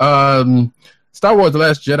computer. Star Wars: The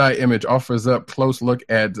Last Jedi image offers up close look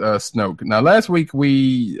at Snoke. Now, last week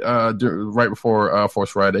we right before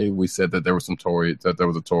Force Friday, we said that there was a toy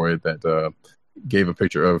that gave a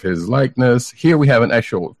picture of his likeness. Here we have an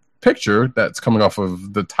actual picture that's coming off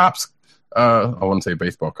of the Topps. I want to say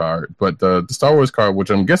baseball card, but the Star Wars card, which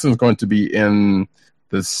I'm guessing is going to be in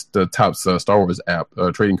the Topps Star Wars app,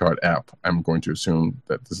 trading card app. I'm going to assume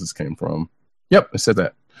that this came from. Yep, it said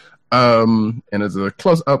that. And it's a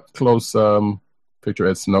close picture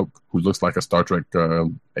at Snoke, who looks like a Star Trek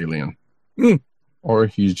alien, or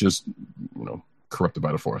he's just corrupted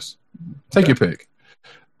by the Force. Take your pick.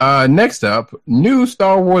 Next up, new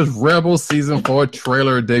Star Wars Rebels Season 4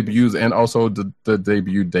 trailer debuts, and also the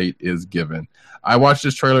debut date is given. I watched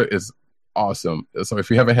this trailer; it's awesome. So if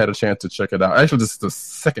you haven't had a chance to check it out, actually this is the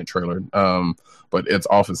second trailer, but it's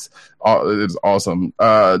awesome.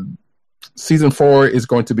 Season 4 is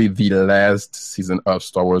going to be the last season of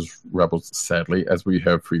Star Wars Rebels, sadly, as we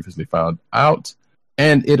have previously found out.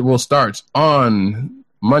 And it will start on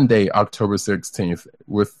Monday, October 16th,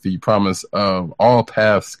 with the promise of all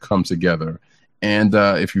paths come together. And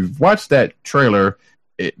if you've watched that trailer,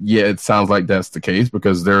 it sounds like that's the case,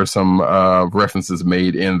 because there are some references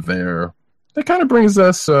made in there that kind of brings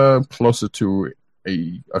us closer to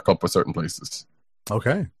a couple of certain places.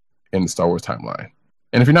 Okay. In the Star Wars timeline.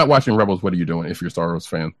 And if you're not watching Rebels, what are you doing? If you're a Star Wars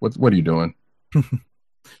fan, what are you doing?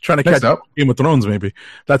 Trying to catch up Game of Thrones, maybe.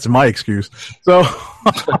 That's my excuse. So,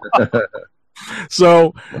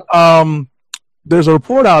 there's a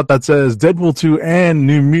report out that says Deadpool 2 and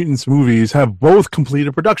New Mutants movies have both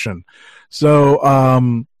completed production.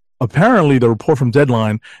 So, apparently, the report from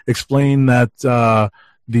Deadline explained that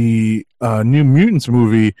the New Mutants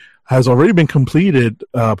movie has already been completed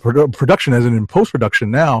production, as in post-production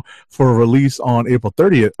now, for release on April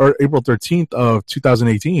 30th or April 13th of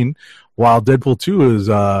 2018, while Deadpool 2 is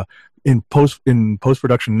in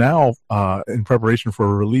post-production now, in preparation for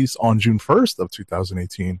a release on June 1st of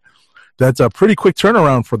 2018. That's a pretty quick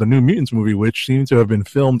turnaround for the New Mutants movie, which seems to have been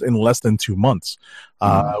filmed in less than 2 months,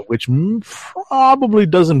 which probably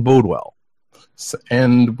doesn't bode well.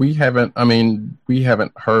 And we haven't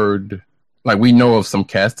heard. Like, we know of some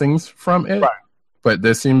castings from it, right, but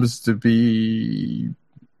there seems to be...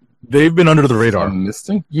 They've been under the radar.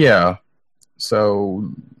 Missing? Yeah. So,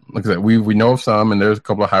 like I said, we know of some, and there's a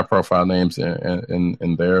couple of high-profile names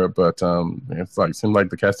in there, but it seems like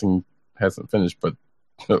the casting hasn't finished, but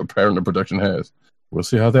apparently the production has. We'll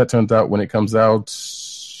see how that turns out when it comes out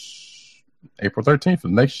April 13th of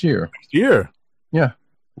next year. Next year? Yeah.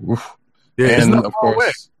 Oof. Yeah, and, of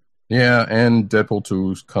course... Yeah, and Deadpool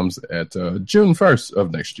 2 comes at June 1st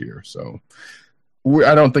of next year. So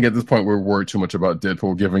I don't think at this point we're worried too much about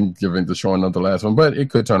Deadpool giving the showing of the last one, but it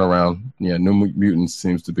could turn around. Yeah, New Mutants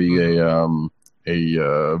seems to be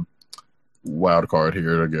a wild card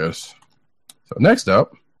here, I guess. So next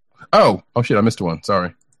up, oh shit, I missed one.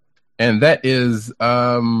 Sorry, and that is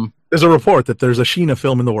there's a report that there's a Sheena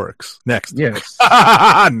film in the works. Next, yes,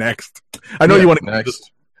 next. I know you want to next.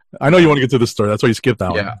 I know you want to get to this story. That's why you skipped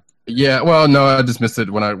that one. Yeah, well, no, I just missed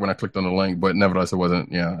it when I clicked on the link, but nevertheless, it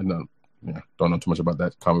wasn't. Don't know too much about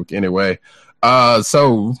that comic anyway.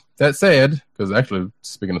 So that said, because actually,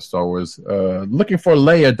 speaking of Star Wars, Looking for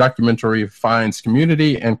Leia documentary finds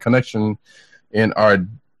community and connection in our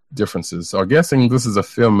differences. So I'm guessing this is a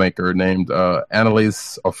filmmaker named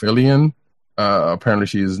Annalise Ophelian. Apparently,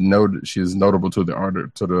 she is notable to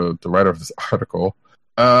the writer of this article.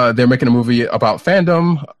 They're making a movie about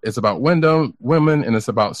fandom. It's about women, and it's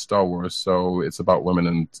about Star Wars. So it's about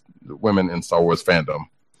women in Star Wars fandom.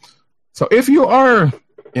 So if you are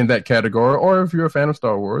in that category, or if you're a fan of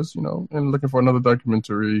Star Wars, and looking for another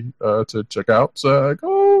documentary to check out,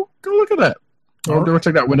 go look at that. Or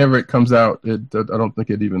check it out whenever it comes out. I don't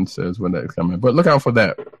think it even says when that's coming, but look out for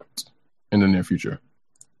that in the near future.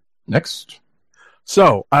 Next.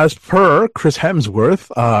 So, as per Chris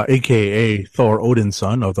Hemsworth, a.k.a. Thor Odin's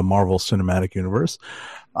son of the Marvel Cinematic Universe,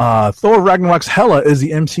 Thor Ragnarok's Hela is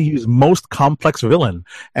the MCU's most complex villain,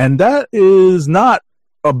 and that is not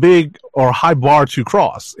a big or high bar to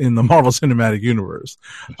cross in the Marvel Cinematic Universe.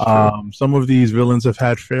 Some of these villains have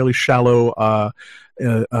had fairly shallow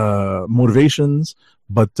motivations,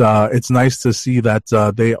 But it's nice to see that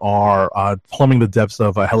they are plumbing the depths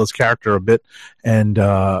of Hela's character a bit, and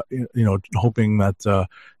hoping that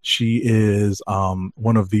she is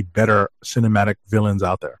one of the better cinematic villains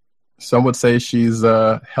out there. Some would say she's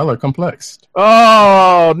hella complex.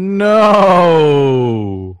 Oh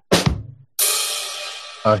no!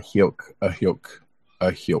 A hilk.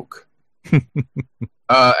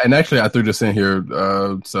 And actually, I threw this in here.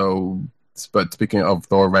 But speaking of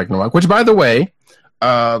Thor Ragnarok, which, by the way,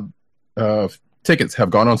 tickets have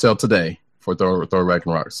gone on sale today for Thor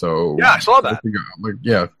Ragnarok. So yeah, I saw that.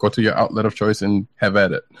 Go to your outlet of choice and have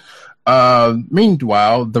at it.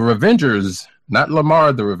 Meanwhile, the Revengers, not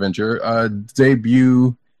Lamar the Revenger,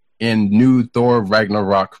 debut in new Thor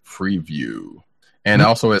Ragnarok preview. And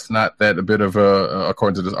also, it's not that a bit of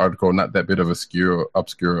according to this article, not that bit of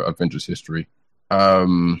obscure Avengers history.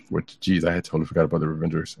 Which, geez, I had totally forgot about the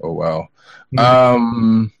Revengers. Oh, wow.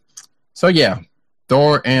 So, yeah,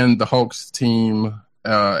 Thor and the Hulk's team,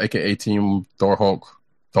 a.k.a. Team Thor Hulk,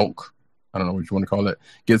 I don't know what you want to call it,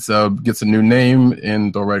 gets a new name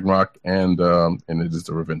in Thor Ragnarok, and it is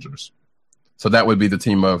the Revengers. So that would be the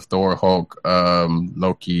team of Thor, Hulk,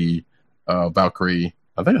 Loki, Valkyrie.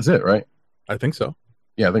 I think that's it, right? I think so.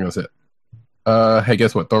 Yeah, I think that's it. Hey,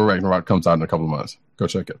 guess what? Thor Ragnarok comes out in a couple of months. Go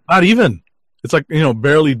check it. Not even. It's like,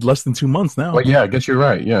 barely less than 2 months now. Well, yeah, I guess you're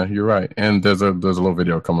right. Yeah, you're right. And there's a little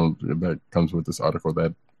video that comes with this article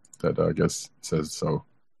that I guess says so.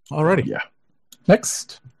 Alrighty. Yeah.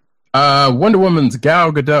 Next. Wonder Woman's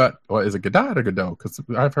Gal Gadot. Or is it Gadot or Gadot? Because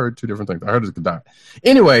I've heard two different things. I heard it's Gadot.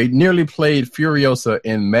 Anyway, nearly played Furiosa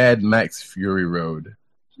in Mad Max Fury Road.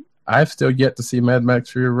 I've still yet to see Mad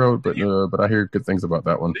Max Fury Road, but I hear good things about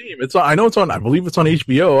that one. I know it's on. I believe it's on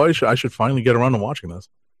HBO. I should finally get around to watching this.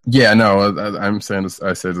 Yeah, no, I'm saying this,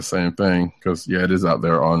 I say the same thing because it is out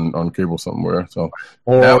there on cable somewhere. So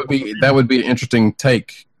that would be an interesting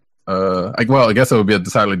take. I guess it would be a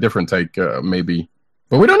decidedly different take, maybe,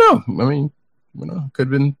 but we don't know. I mean, could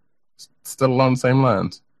have been still along the same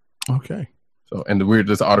lines. Okay. So, and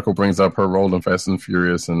this article brings up her role in Fast and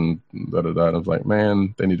Furious and da da da. I was like,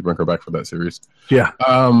 man, they need to bring her back for that series. Yeah.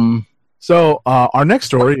 So our next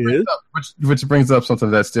story is which brings up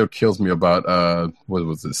something that still kills me about what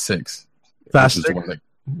was it, 6? Fast,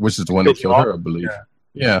 which is the one that killed her, I believe.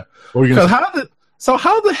 Yeah. Because how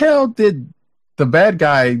the hell did the bad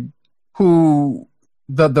guy who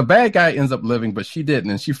the bad guy ends up living, but she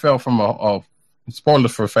didn't, and she fell from a spoiler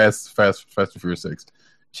for Fast and Furious 6.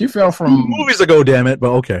 She fell from movies ago, damn it,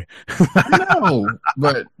 but okay. No,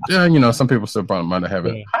 but some people still might have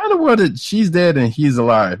it. Yeah. How in the world did she's dead and he's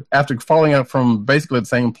alive after falling out from basically the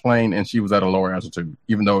same plane, and she was at a lower altitude,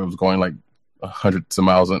 even though it was going like 100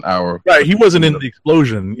 miles an hour. Right, he wasn't in the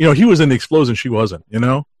explosion. He was in the explosion. She wasn't.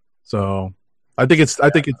 So I think it's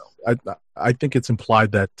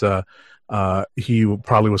implied that he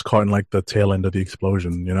probably was caught in like the tail end of the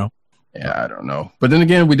explosion. Yeah, I don't know. But then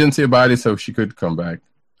again, we didn't see a body, so she could come back.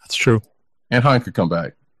 That's true. And Han could come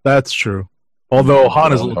back. That's true. Although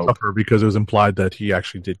Han is a little tougher because it was implied that he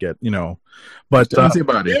actually did get, But didn't see a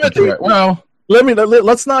body. Well,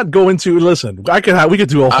 let's not go into. Listen, we could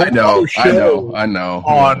do a whole show. I know.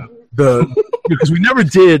 On because we never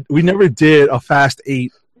did a Fast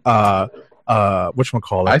 8.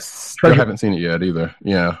 Whatchamacallit? I still haven't seen it yet either.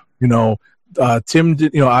 Yeah. Tim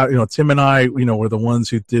did. Tim and I, were the ones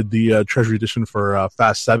who did the Treasury Edition for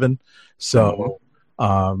Fast 7. So.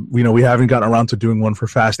 We haven't gotten around to doing one for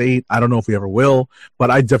Fast 8. I don't know if we ever will, but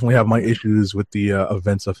I definitely have my issues with the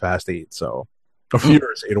events of Fast 8. So, or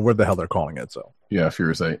Furious 8, or what the hell they're calling it. So, yeah,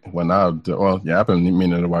 Furious 8. I've been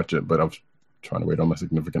meaning to watch it, but I was trying to wait on my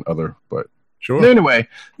significant other. But sure. Anyway,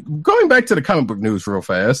 going back to the comic book news real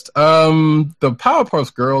fast. The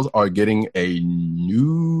Powerpuff Girls are getting a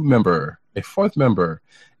new member, a 4th member,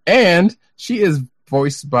 and she is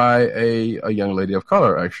voiced by a young lady of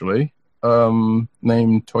color, actually.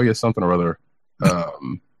 Named Toya something or other.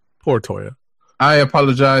 Poor Toya. I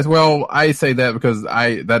apologize. Well, I say that because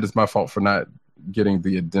that is my fault for not getting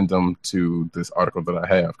the addendum to this article that I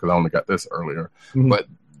have, because I only got this earlier. Mm-hmm. But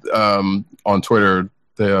on Twitter,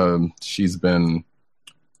 she's been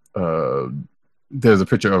there's a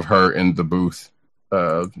picture of her in the booth,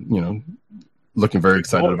 looking very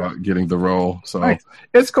excited about getting the role. So nice.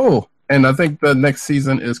 It's cool. And I think the next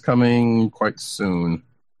season is coming quite soon.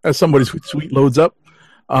 As somebody's sweet loads up.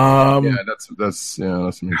 That's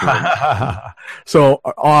me. So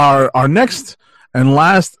our next and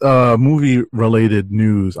last movie related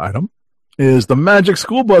news item is the Magic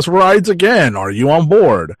School Bus rides again. Are you on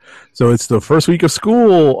board? So it's the first week of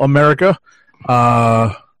school, America.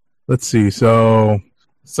 Let's see. So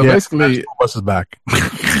basically, Magic School Bus is back.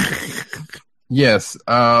 Yes,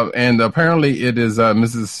 and apparently it is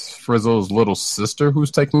Mrs. Frizzle's little sister who's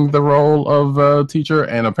taking the role of teacher,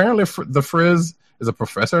 and apparently the Frizz is a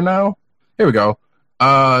professor now. Here we go.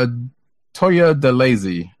 Toya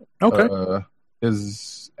DeLazy,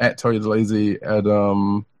 is at Toya DeLazy at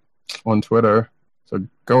on Twitter. So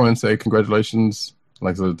go and say congratulations.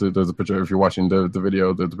 Like, so there's a picture if you're watching the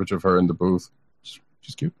video. There's a picture of her in the booth. She's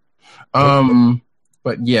cute.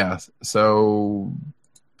 But yeah, so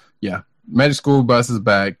yeah. Magic School Bus is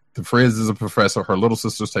back. The Frizz is a professor. Her little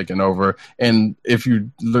sister's taking over. And if you're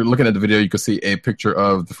looking at the video, you can see a picture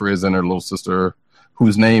of the Frizz and her little sister,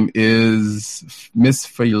 whose name is Miss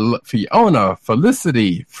Fiona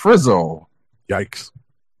Felicity Frizzle. Yikes.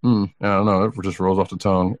 I don't know. It just rolls off the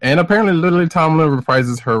tongue. And apparently Lily Tomlin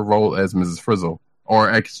reprises her role as Mrs. Frizzle. Or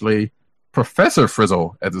actually Professor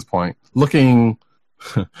Frizzle at this point. Looking,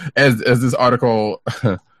 as this article...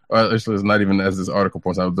 actually, it's not even as this article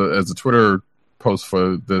points out. As the Twitter post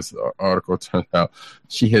for this article turned out,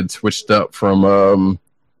 she had switched up from her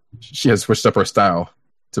style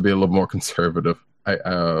to be a little more conservative.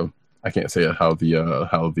 I can't say how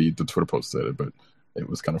the Twitter post said it, but it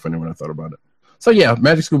was kind of funny when I thought about it. So yeah,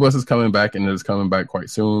 Magic School Bus is coming back, and it is coming back quite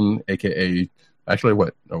soon. AKA,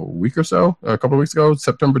 actually, a week or so, a couple of weeks ago,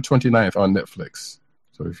 September 29th on Netflix.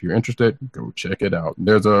 So if you're interested, go check it out.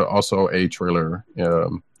 There's also a trailer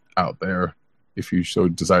out there if you so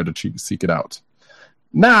desire to seek it out.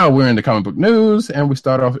 Now we're in the comic book news, and we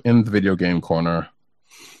start off in the video game corner.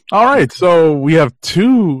 All right, so we have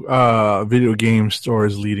two video game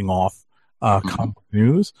stories leading off comic book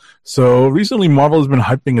news. So recently, Marvel has been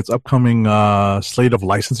hyping its upcoming slate of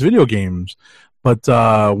licensed video games, but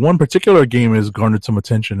one particular game has garnered some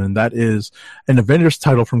attention, and that is an Avengers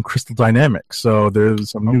title from Crystal Dynamics. So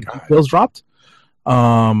there's some new details dropped.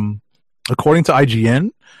 According to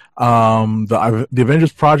IGN, the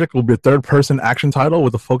Avengers project will be a third-person action title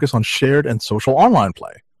with a focus on shared and social online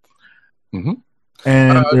play. Mm-hmm.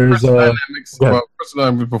 And there's Dynamics. Well,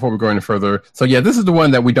 before we go any further, so yeah, this is the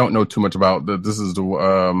one that we don't know too much about. This is the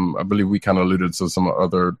I believe we kind of alluded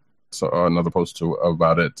to another post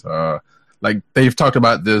about it. Like they've talked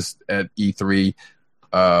about this at E3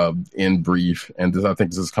 in brief, and I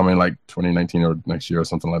think this is coming like 2019 or next year or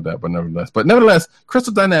something like that. But nevertheless,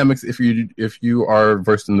 Crystal Dynamics, if you are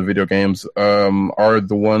versed in the video games, are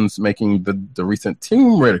the ones making the recent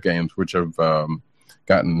Tomb Raider games, which have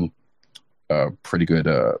gotten pretty good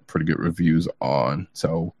reviews on.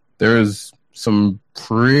 So there's some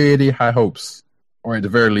pretty high hopes, or at the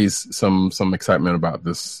very least, some excitement about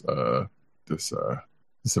this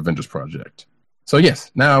Avengers project. So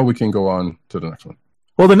yes, now we can go on to the next one.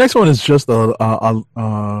 Well, the next one is just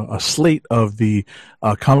a slate of the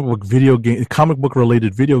comic book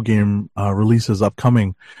related video game releases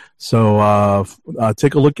upcoming. So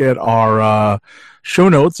take a look at our show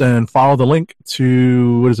notes and follow the link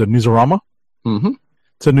to Newsarama. Mm-hmm.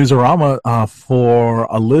 To Newsarama for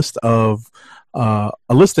a listing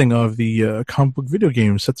of the comic book video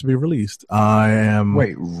games set to be released.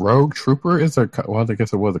 Wait, Rogue Trooper is I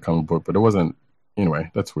guess it was a comic book, but it wasn't.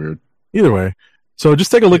 Anyway, that's weird. Either way. So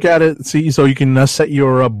just take a look at it, see, so you can set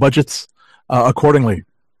your budgets accordingly.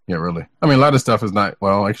 Yeah, really. I mean, a lot of stuff is not.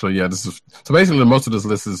 Well, actually, yeah. This is so basically most of this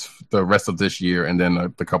list is the rest of this year, and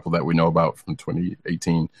then the couple that we know about from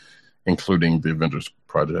 2018, including the Avengers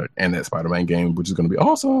project and that Spider-Man game, which is going to be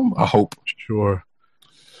awesome. I hope. Sure.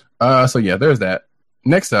 So yeah, there's that.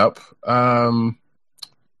 Next up,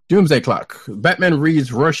 Doomsday Clock. Batman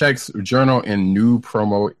reads Rorschach's journal in new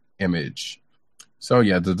promo image. So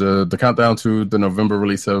yeah, the countdown to the November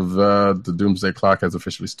release of the Doomsday Clock has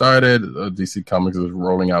officially started. DC Comics is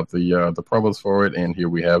rolling out the promos for it, and here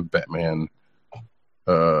we have Batman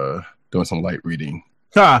doing some light reading.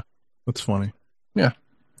 Ah, that's funny. Yeah,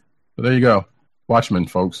 so there you go, Watchmen,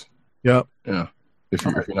 folks. Yep. Yeah, if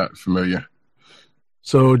you're not familiar.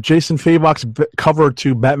 So Jason Fabok's cover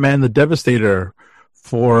to Batman the Devastator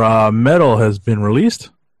for Metal has been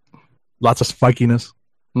released. Lots of spikiness.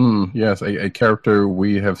 Yes, a character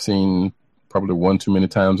we have seen probably one too many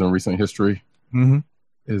times in recent history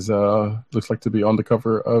is looks like to be on the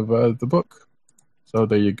cover of the book. So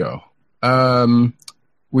there you go.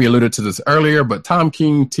 We alluded to this earlier, but Tom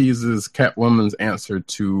King teases Catwoman's answer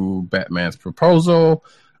to Batman's proposal.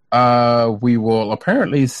 We will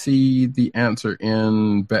apparently see the answer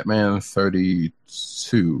in Batman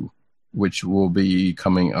 32, which will be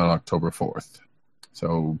coming on October 4th.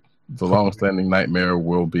 So the long-standing nightmare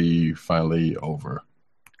will be finally over.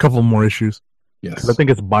 A couple more issues. Yes. I think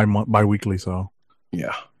it's bi-weekly, so.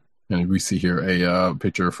 Yeah. And we see here a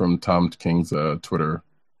picture from Tom King's Twitter,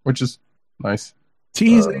 which is nice.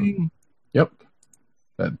 Teasing. Yep.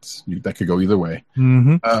 that could go either way.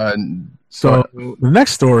 So the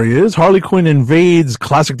next story is Harley Quinn invades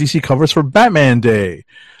classic DC covers for Batman Day.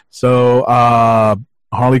 So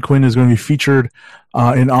Harley Quinn is going to be featured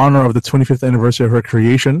in honor of the 25th anniversary of her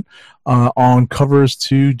creation on covers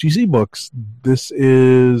to DC books. This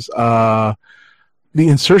is the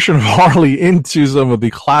insertion of Harley into some of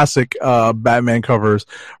the classic Batman covers.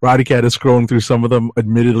 Roddy Cat is scrolling through some of them.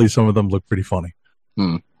 Admittedly, some of them look pretty funny.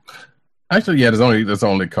 Actually, yeah, there's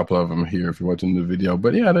only a couple of them here if you're watching the video.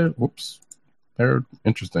 But yeah, they're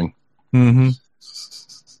interesting.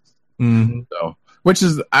 So, which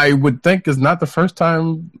is, I would think, is not the first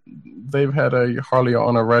time they've had a Harley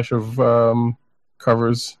on a rush of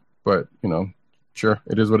covers. But sure,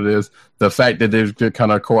 it is what it is. The fact that they've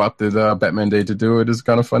kind of co-opted Batman Day to do it is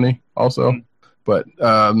kind of funny, also. But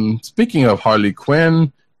speaking of Harley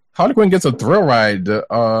Quinn gets a thrill ride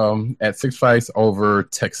at Six Flags Over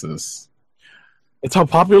Texas. It's how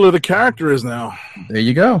popular the character is now. There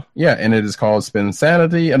you go. Yeah, and it is called Spin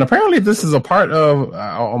Sanity. And apparently this is a part of,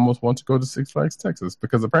 I almost want to go to Six Flags Texas,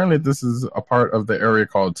 because apparently this is a part of the area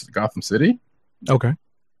called Gotham City. Okay.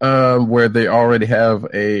 Where they already have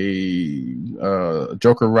a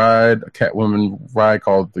Joker ride, a Catwoman ride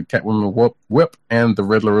called the Catwoman Whip, and the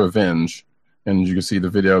Riddler Revenge. And you can see the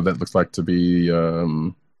video that looks like to be,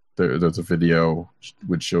 there's a video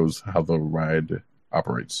which shows how the ride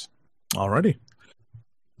operates. Alrighty.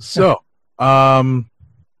 So,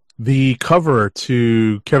 the cover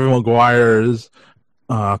to Kevin Maguire's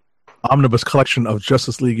omnibus collection of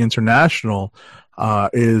Justice League International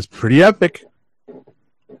is pretty epic.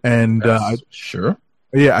 And sure.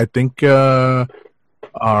 Yeah, I think our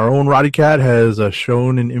own Roddy Cat has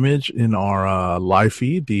shown an image in our live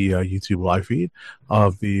feed, the YouTube live feed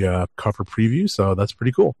of the cover preview. So that's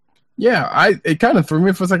pretty cool. Yeah, it kind of threw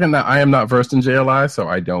me for a second. That I am not versed in JLI, so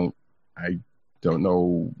I don't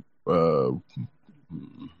know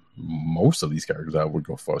most of these characters. I would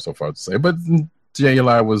go so far to say, but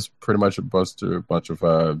JLI was pretty much a bunch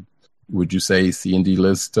of would you say C&D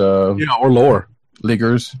list? Or lower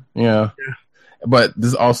leaguers. Yeah. But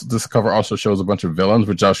this cover also shows a bunch of villains,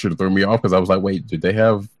 which I should have thrown me off because I was like, wait, did they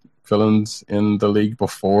have villains in the league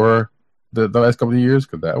before the last couple of years?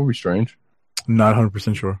 Because that would be strange. Not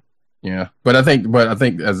 100% sure. Yeah, but I think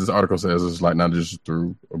as this article says, it's like not just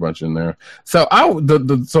threw a bunch in there. So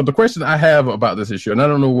the question I have about this issue, and I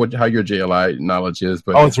don't know how your JLI knowledge is,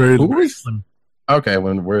 but it's very slim. Okay,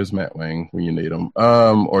 where's Matt Wang when you need him?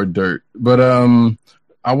 Or Dirt, but I'm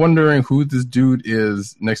wondering who this dude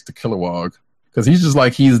is next to Kilowog, because he's just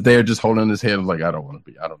like he's there just holding his head like I don't know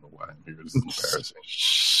why I'm here. This is embarrassing.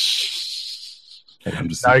 Hey, I'm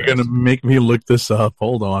just now you're gonna make me look this up.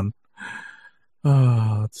 Hold on.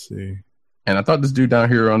 Let's see. And I thought this dude down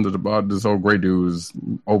here under the bottom, this old gray dude, was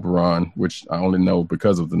Oberon, which I only know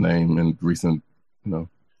because of the name and recent, All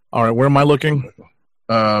right, where am I looking?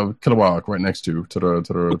 Kilowog, right next to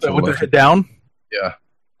the with the head down. Yeah.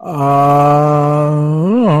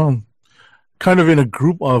 Kind of in a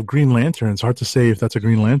group of Green Lanterns. Hard to say if that's a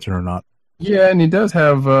Green Lantern or not. Yeah, and he does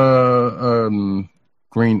have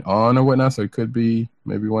green on or whatnot, so it could be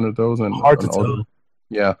maybe one of those. And hard to tell.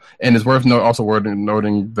 Yeah, and it's worth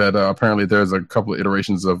noting that apparently there's a couple of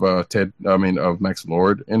iterations of of Max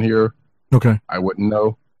Lord in here. Okay, I wouldn't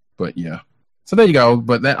know, but yeah. So there you go.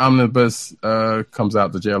 But that omnibus comes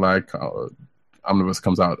out. The JLI omnibus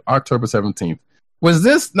comes out October 17th. Was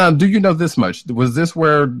this now? Do you know this much? Was this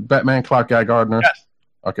where Batman clocked Guy Gardner? Yes.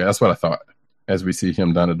 Okay, that's what I thought. As we see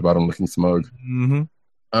him down at the bottom looking smug. Mm-hmm.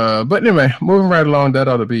 But anyway, moving right along, that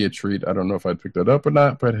ought to be a treat. I don't know if I'd pick that up or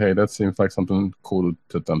not, but hey, that seems like something cool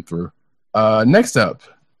to thumb through. Next up,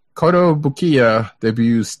 Koto Bukiya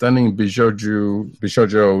debuts stunning Bishojo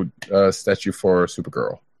statue for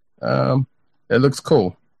Supergirl. It looks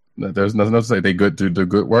cool. There's nothing else to say. They do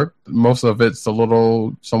good work. Most of it's some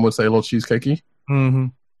would say a little cheesecakey. Mm-hmm.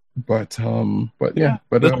 But yeah.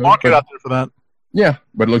 But there's a market out there for that. Yeah,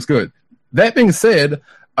 but it looks good. That being said,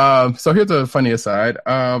 so here's the funny aside.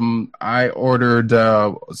 I ordered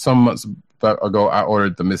some months ago. I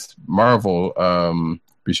ordered the Miss Marvel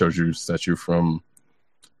Bishoju statue from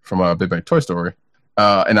Big Bang Toy Story,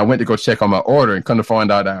 and I went to go check on my order and come to find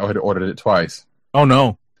out I had ordered it twice. Oh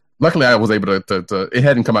no! Luckily, I was able to it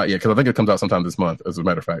hadn't come out yet because I think it comes out sometime this month, as a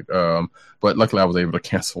matter of fact. But luckily, I was able to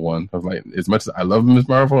cancel one. I was like, as much as I love Miss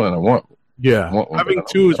Marvel and I want one, having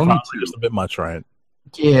two is probably just a bit much, right?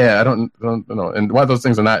 Yeah, I don't know. And while those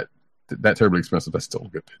things are not that terribly expensive, that's still a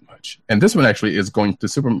good bit much. And this one actually is going to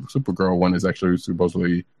Supergirl one is actually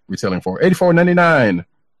supposedly retailing for $84.99.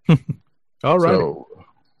 All right. So,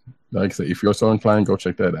 like I said, if you're so inclined, go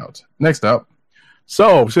check that out. Next up,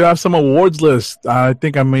 So we have some awards list. I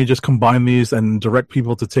think I may just combine these and direct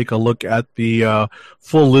people to take a look at the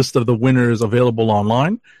full list of the winners available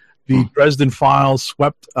online. The Dresden Files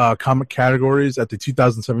swept comic categories at the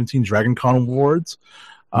 2017 DragonCon Awards.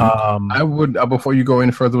 I would, before you go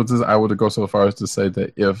any further with this, I would go so far as to say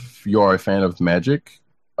that if you are a fan of Magic,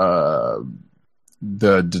 the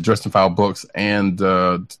Dresden File books and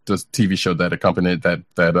the TV show that accompanied that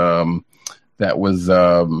was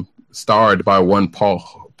starred by one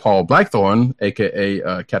Paul Blackthorne,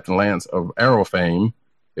 aka Captain Lance of Arrow fame.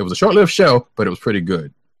 It was a short-lived show, but it was pretty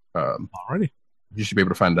good. Alrighty. You should be able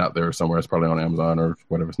to find it out there somewhere. It's probably on Amazon or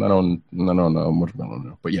whatever. It's not on Much.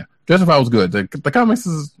 But yeah, Dresden Files was good. The comics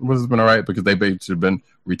has been all right because they basically been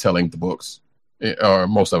retelling the books, or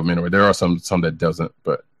most of them anyway. There are some that doesn't,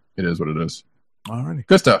 but it is what it is. Alrighty,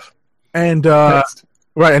 good stuff. And right,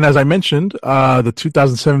 and as I mentioned, the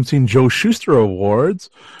 2017 Joe Shuster Awards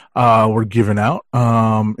were given out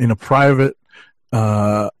in a private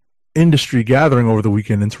industry gathering over the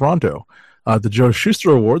weekend in Toronto. The Joe Shuster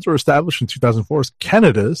Awards were established in 2004 as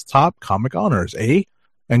Canada's top comic honors,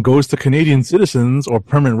 and goes to Canadian citizens or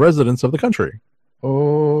permanent residents of the country.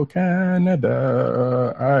 Oh,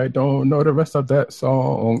 Canada, I don't know the rest of that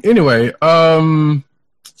song. Anyway,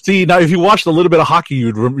 see, now if you watched a little bit of hockey,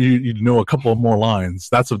 you'd know a couple of more lines.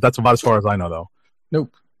 That's about as far as I know, though.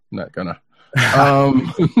 Nope, not gonna.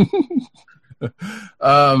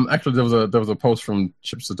 Actually, there was a post from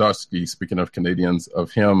Chip Zdarsky, speaking of Canadians,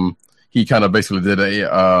 of him. He kind of basically did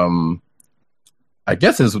I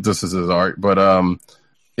guess this is his art, but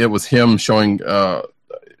it was him showing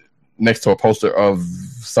next to a poster of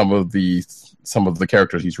some of the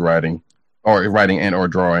characters he's writing and or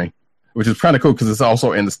drawing, which is kind of cool because it's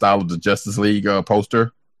also in the style of the Justice League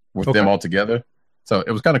poster with them all together. So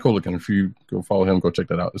it was kind of cool looking. If you go follow him, go check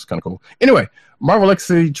that out. It's kind of cool. Anyway, Marvel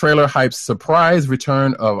Legacy trailer hypes surprise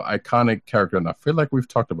return of iconic character, and I feel like we've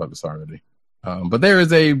talked about this already. But there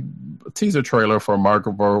is a teaser trailer for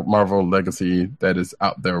Marvel Legacy that is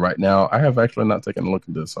out there right now. I have actually not taken a look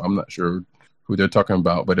at this, so I'm not sure who they're talking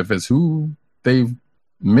about. But if it's who they've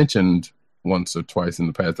mentioned once or twice in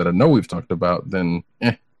the past that I know we've talked about, then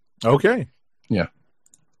Okay. Yeah.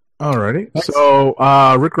 Alrighty. So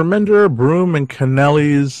Rick Remender, Broom, and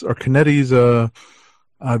Canetti's The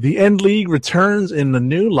End League returns in the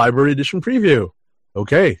new Library Edition preview.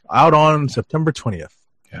 Okay. Out on September 20th.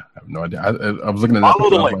 Yeah, I have no idea. I was looking at that.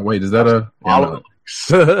 Like, wait, is that a?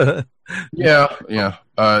 Yeah, yeah.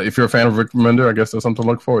 If you're a fan of Rick Remender, I guess there's something to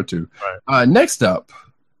look forward to. Right. Next up,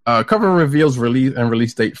 cover reveals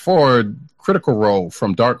release date for Critical Role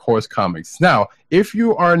from Dark Horse Comics. Now, if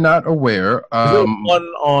you are not aware, is it one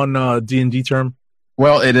on D&D term?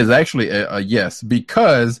 Well, it is actually a yes,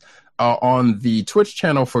 because on the Twitch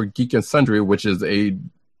channel for Geek and Sundry, which is a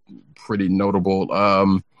pretty notable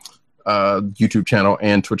YouTube channel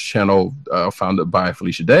and Twitch channel founded by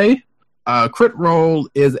Felicia Day. Crit Role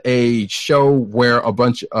is a show where a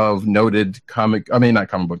bunch of noted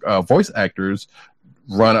voice actors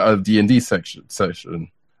run a D&D session.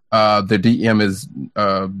 The DM is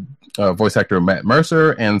voice actor Matt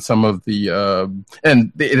Mercer, and some of the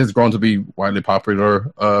and it has grown to be widely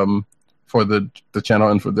popular for the channel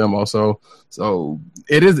and for them also. So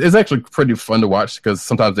it's actually pretty fun to watch because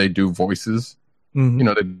sometimes they do voices. Mm-hmm. You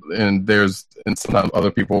know, and sometimes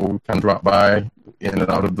other people kind of drop by in and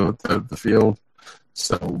out of the field.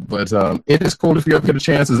 So, but it is cool if you ever get a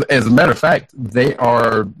chance. As a matter of fact, they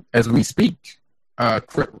are, as we speak,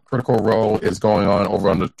 Critical Role is going on over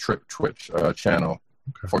on the Twitch channel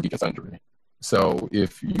for Geek and Sundry. So they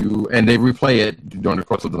replay it during the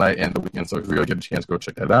course of the night and the weekend. So if you ever get a chance, go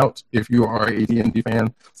check that out. If you are a D&D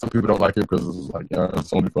fan, some people don't like it because it's like,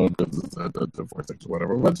 it's only fun because it's the voice actors or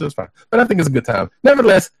whatever. But it's fine. But I think it's a good time.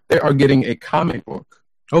 Nevertheless, they are getting a comic book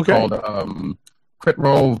called Crit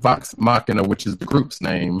Role Vox Machina, which is the group's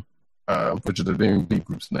name, which is the D&D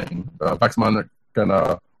group's name, Vox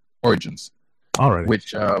Machina Origins. All right.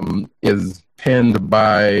 Which is penned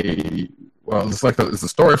by... Well, it's a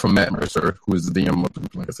story from Matt Mercer, who is the DM of the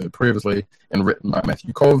group, like I said previously, and written by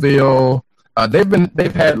Matthew Colville.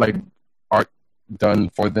 They've had like art done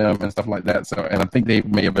for them and stuff like that. So, and I think they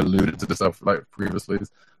may have alluded to the stuff like previously.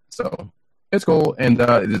 So it's cool, and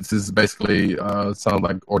this is basically sounds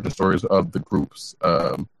like origin stories of the group's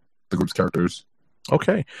characters.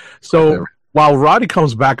 Okay, so while Roddy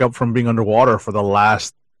comes back up from being underwater for the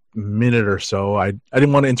last minute or so, I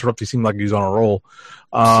didn't want to interrupt. He seemed like he's on a roll.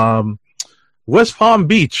 West Palm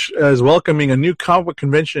Beach is welcoming a new comic book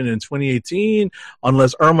convention in 2018,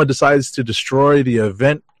 unless Irma decides to destroy the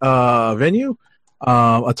event venue.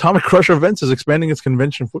 Atomic Crusher Events is expanding its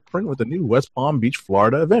convention footprint with a new West Palm Beach,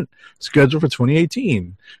 Florida event scheduled for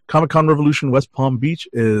 2018. Comic-Con Revolution West Palm Beach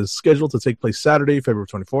is scheduled to take place Saturday, February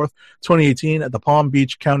 24th, 2018 at the Palm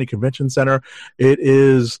Beach County Convention Center. It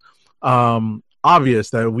is obvious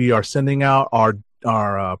that we are sending out our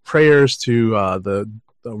prayers to the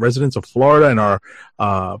residents of Florida, and our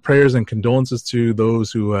prayers and condolences to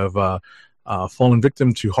those who have fallen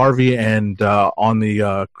victim to Harvey and on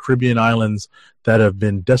the Caribbean islands that have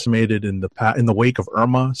been decimated in the wake of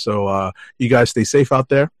Irma. So you guys stay safe out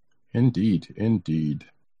there. Indeed. And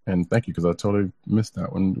thank you, because I totally missed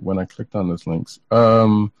that when I clicked on those links.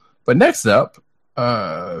 But next up,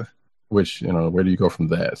 which, where do you go from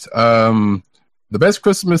that? The best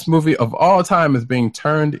Christmas movie of all time is being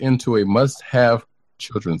turned into a must-have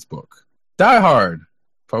children's book. Die Hard,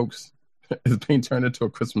 folks, is being turned into a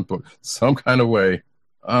Christmas book some kind of way.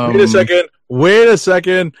 Wait a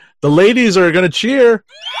second. The ladies are going to cheer.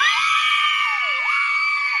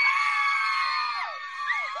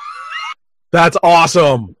 That's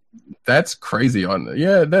awesome. That's crazy.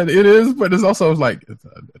 That it is, but it's also like if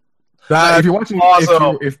you're watching,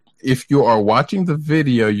 awesome. If you are watching the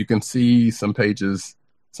video, you can see some pages,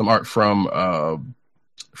 some art from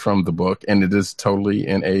the book, and it is totally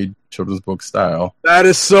in a children's book style. That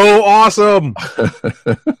is so awesome.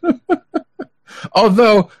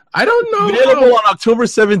 Although I don't know, available on October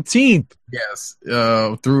 17th. Yes,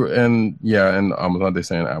 and Amazon. They're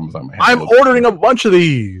saying Amazon. I'm ordering a bunch of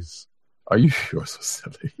these. Are you? You're so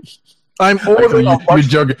silly. I'm ordering a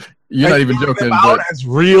bunch. You're joking. You're not even joking. But as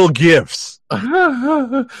real gifts.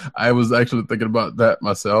 I was actually thinking about that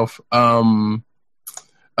myself. But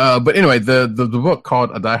anyway, the book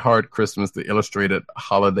called A Die Hard Christmas, the illustrated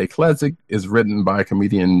holiday classic, is written by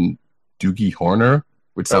comedian Doogie Horner,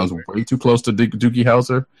 which sounds way too close to Doogie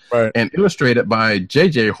Howser, right? And illustrated by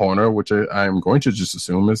J.J. Horner, which I'm going to just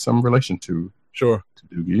assume is some relation to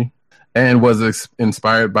Doogie, and was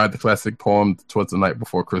inspired by the classic poem "Twas the Night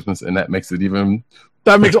Before Christmas," and that makes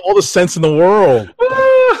all the sense in the world.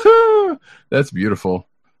 That's beautiful.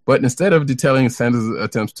 But instead of detailing Santa's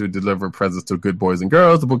attempts to deliver presents to good boys and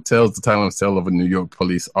girls, the book tells the timeless tale of a New York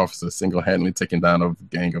police officer single-handedly taking down a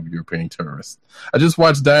gang of European terrorists. I just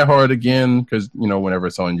watched Die Hard again because, whenever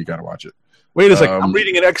it's on, you got to watch it. Wait a second. I'm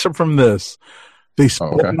reading an excerpt from this. They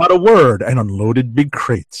spoke not a word and unloaded big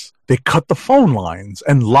crates. They cut the phone lines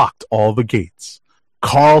and locked all the gates.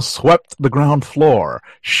 Carl swept the ground floor,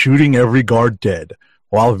 shooting every guard dead,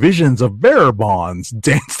 while visions of bearer bonds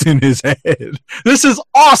danced in his head. This is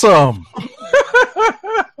awesome!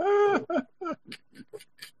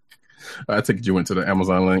 I think you went to the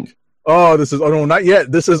Amazon link. Oh, no, not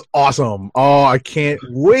yet. This is awesome. Oh, I can't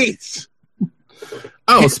wait.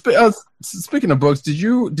 Oh, speaking of books, did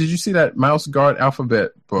you see that Mouse Guard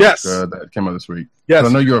Alphabet book that came out this week? Yes. I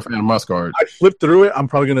know you're a fan of Mouse Guard. I flipped through it. I'm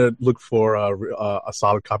probably going to look for a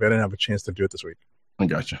solid copy. I didn't have a chance to do it this week. I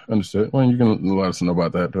gotcha. Understood. Well, you can let us know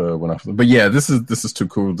about that when after. But yeah, this is too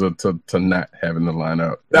cool to not have in the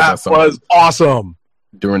lineup. That was awesome.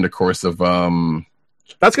 During the course of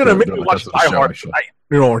that's gonna make me watch Die Hard tonight,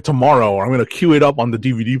 or tomorrow, or I'm gonna queue it up on the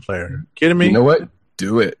DVD player. Kidding me? You know what?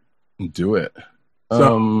 Do it.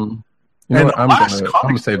 So, I'm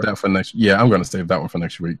gonna save that for next. Yeah, I'm gonna save that one for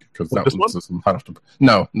next week because that was just some hot off the.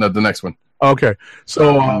 No, the next one. Okay,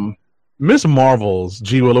 so. Miss Marvel's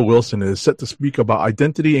G. Willow Wilson is set to speak about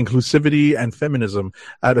identity, inclusivity, and feminism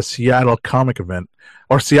at a Seattle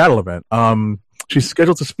event. She's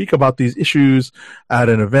scheduled to speak about these issues at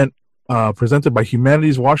an event presented by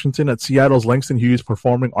Humanities Washington at Seattle's Langston Hughes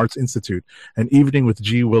Performing Arts Institute, an evening with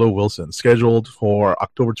G. Willow Wilson, scheduled for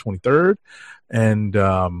October 23rd. And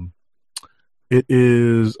it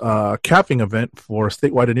is a capping event for a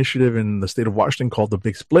statewide initiative in the state of Washington called The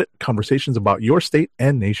Big Split, Conversations About Your State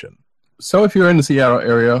and Nation. So if you're in the Seattle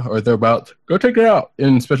area or thereabouts, go check it out.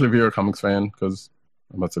 And especially if you're a comics fan, because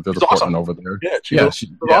I'm about to visit Portland over there. Yeah,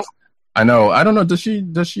 awesome. I know. I don't know.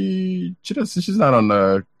 She's not on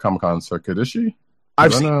the Comic-Con circuit, is she?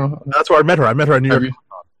 That's where I met her. I met her in New York.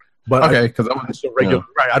 But okay, because I was so regular.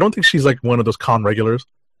 Right. I don't think she's like one of those con regulars.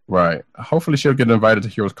 Right. Hopefully she'll get invited to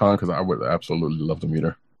Heroes Con because I would absolutely love to meet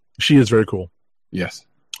her. She is very cool. Yes.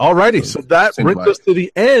 Alrighty, so that brings us to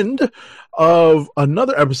the end of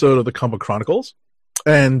another episode of the Comic Chronicles.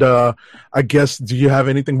 And I guess, do you have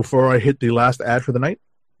anything before I hit the last ad for the night?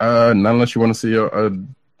 Not unless you want to see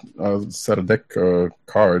a set of deck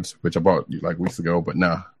cards, which I bought like weeks ago, but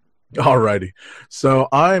nah. Alrighty, so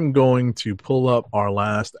I'm going to pull up our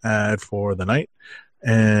last ad for the night,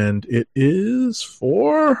 and it is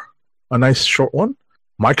for a nice short one.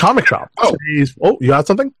 My Comic Shop. Oh, you got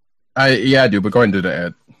something? I do, but go ahead and do the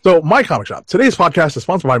ad. So, My Comic Shop. Today's podcast is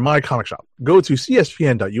sponsored by My Comic Shop. Go to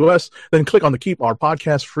cspn.us, then click on the Keep Our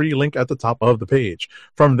Podcast Free link at the top of the page.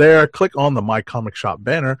 From there, click on the My Comic Shop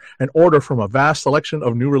banner and order from a vast selection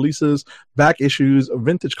of new releases, back issues,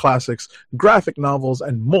 vintage classics, graphic novels,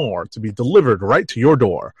 and more to be delivered right to your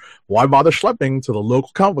door. Why bother schlepping to the local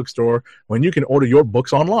comic book store when you can order your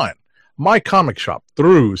books online? My Comic Shop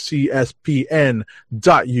through cspn.us.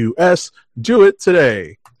 Do it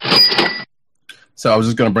today. So I was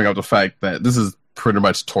just going to bring up the fact that this is pretty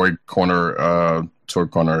much toy corner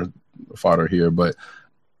fodder here, but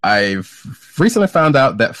I've recently found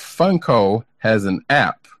out that Funko has an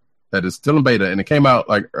app that is still in beta, and it came out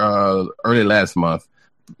like early last month.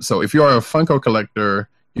 So if you're a Funko collector,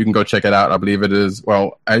 you can go check it out. I believe it is.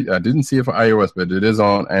 Well, I didn't see it for iOS, but it is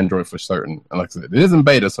on Android for certain. And like I said, it is in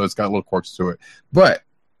beta, so it's got little quirks to it. But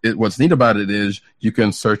what's neat about it is you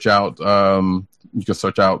can search out.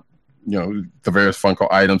 The various Funko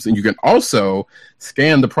items, and you can also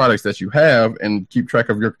scan the products that you have and keep track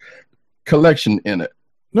of your collection in it.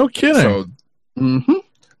 No kidding. So,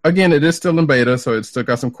 again, it is still in beta, so it's still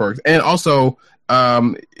got some quirks. And also,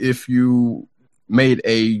 if you did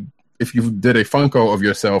a Funko of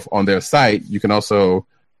yourself on their site, you can also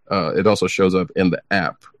it also shows up in the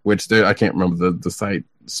app, which I can't remember the site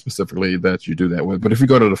specifically that you do that with, but if you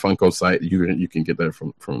go to the Funko site, you can get that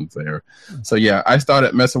from there. So yeah, I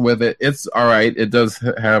started messing with it. It's all right. It does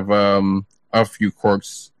have a few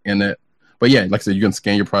quirks in it, but yeah, like I said, you can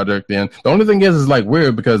scan your product in. The only thing is like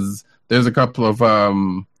weird because there's a couple of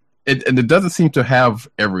it doesn't seem to have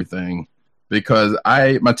everything because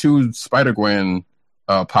my two Spider-Gwen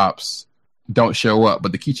pops don't show up,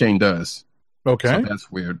 but the keychain does. Okay, so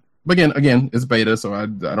that's weird. But again, it's beta, so I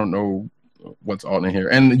don't know what's all in here.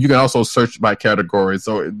 And you can also search by category.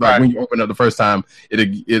 So when you open it the first time,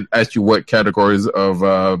 it asks you what categories of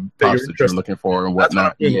pops that you're looking for and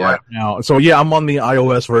whatnot. Right now. So yeah, I'm on the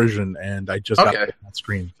iOS version and I just got that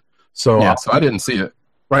screen. So yeah, so I didn't see it.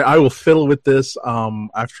 Right, I will fiddle with this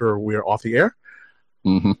after we're off the air.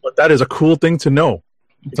 Mm-hmm. But that is a cool thing to know.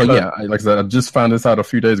 So yeah, like I said, I just found this out a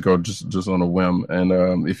few days ago, just on a whim.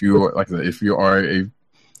 And if you are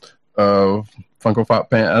a Funko Pop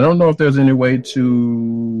fan, I don't know if there's any way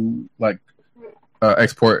to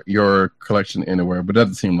export your collection anywhere, but it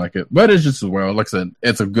doesn't seem like it. But it's just as well. Like I said,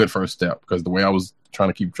 it's a good first step because the way I was trying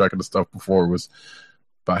to keep track of the stuff before was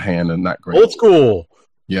by hand and not great. Old school.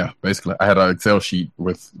 Yeah, basically, I had an Excel sheet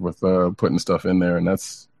with putting stuff in there, and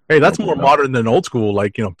that's more modern than old school,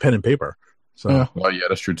 like pen and paper. So yeah,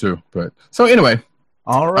 that's true too. But so anyway,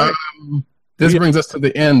 all right. This brings us to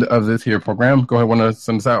the end of this here program. Go ahead, want to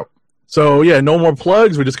send us out. So yeah, no more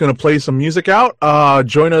plugs. We're just going to play some music out.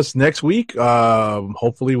 Join us next week.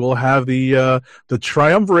 Hopefully we'll have the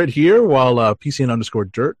triumvirate here while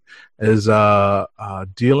PCN_Dirt is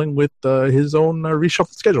dealing with his own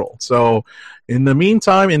reshuffled schedule. So in the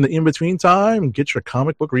meantime, in the in-between time, get your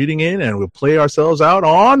comic book reading in and we'll play ourselves out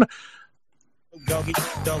on Doggy.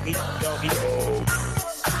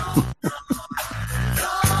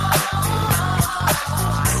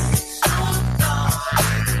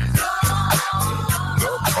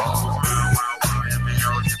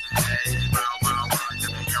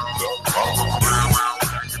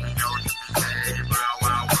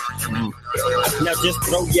 Now just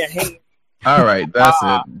throw your hand. All right, that's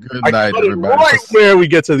it. Good night, everybody. Right where we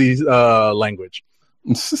get to these language.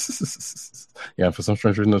 Yeah, for some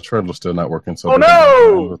strange reason, the trailer's still not working. So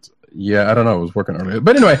no! Yeah, I don't know. It was working earlier.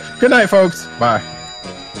 But anyway, good night, folks. Bye.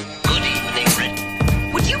 Good evening,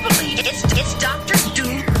 Rick. Would you believe it's Dr.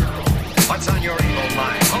 Doom? What's on your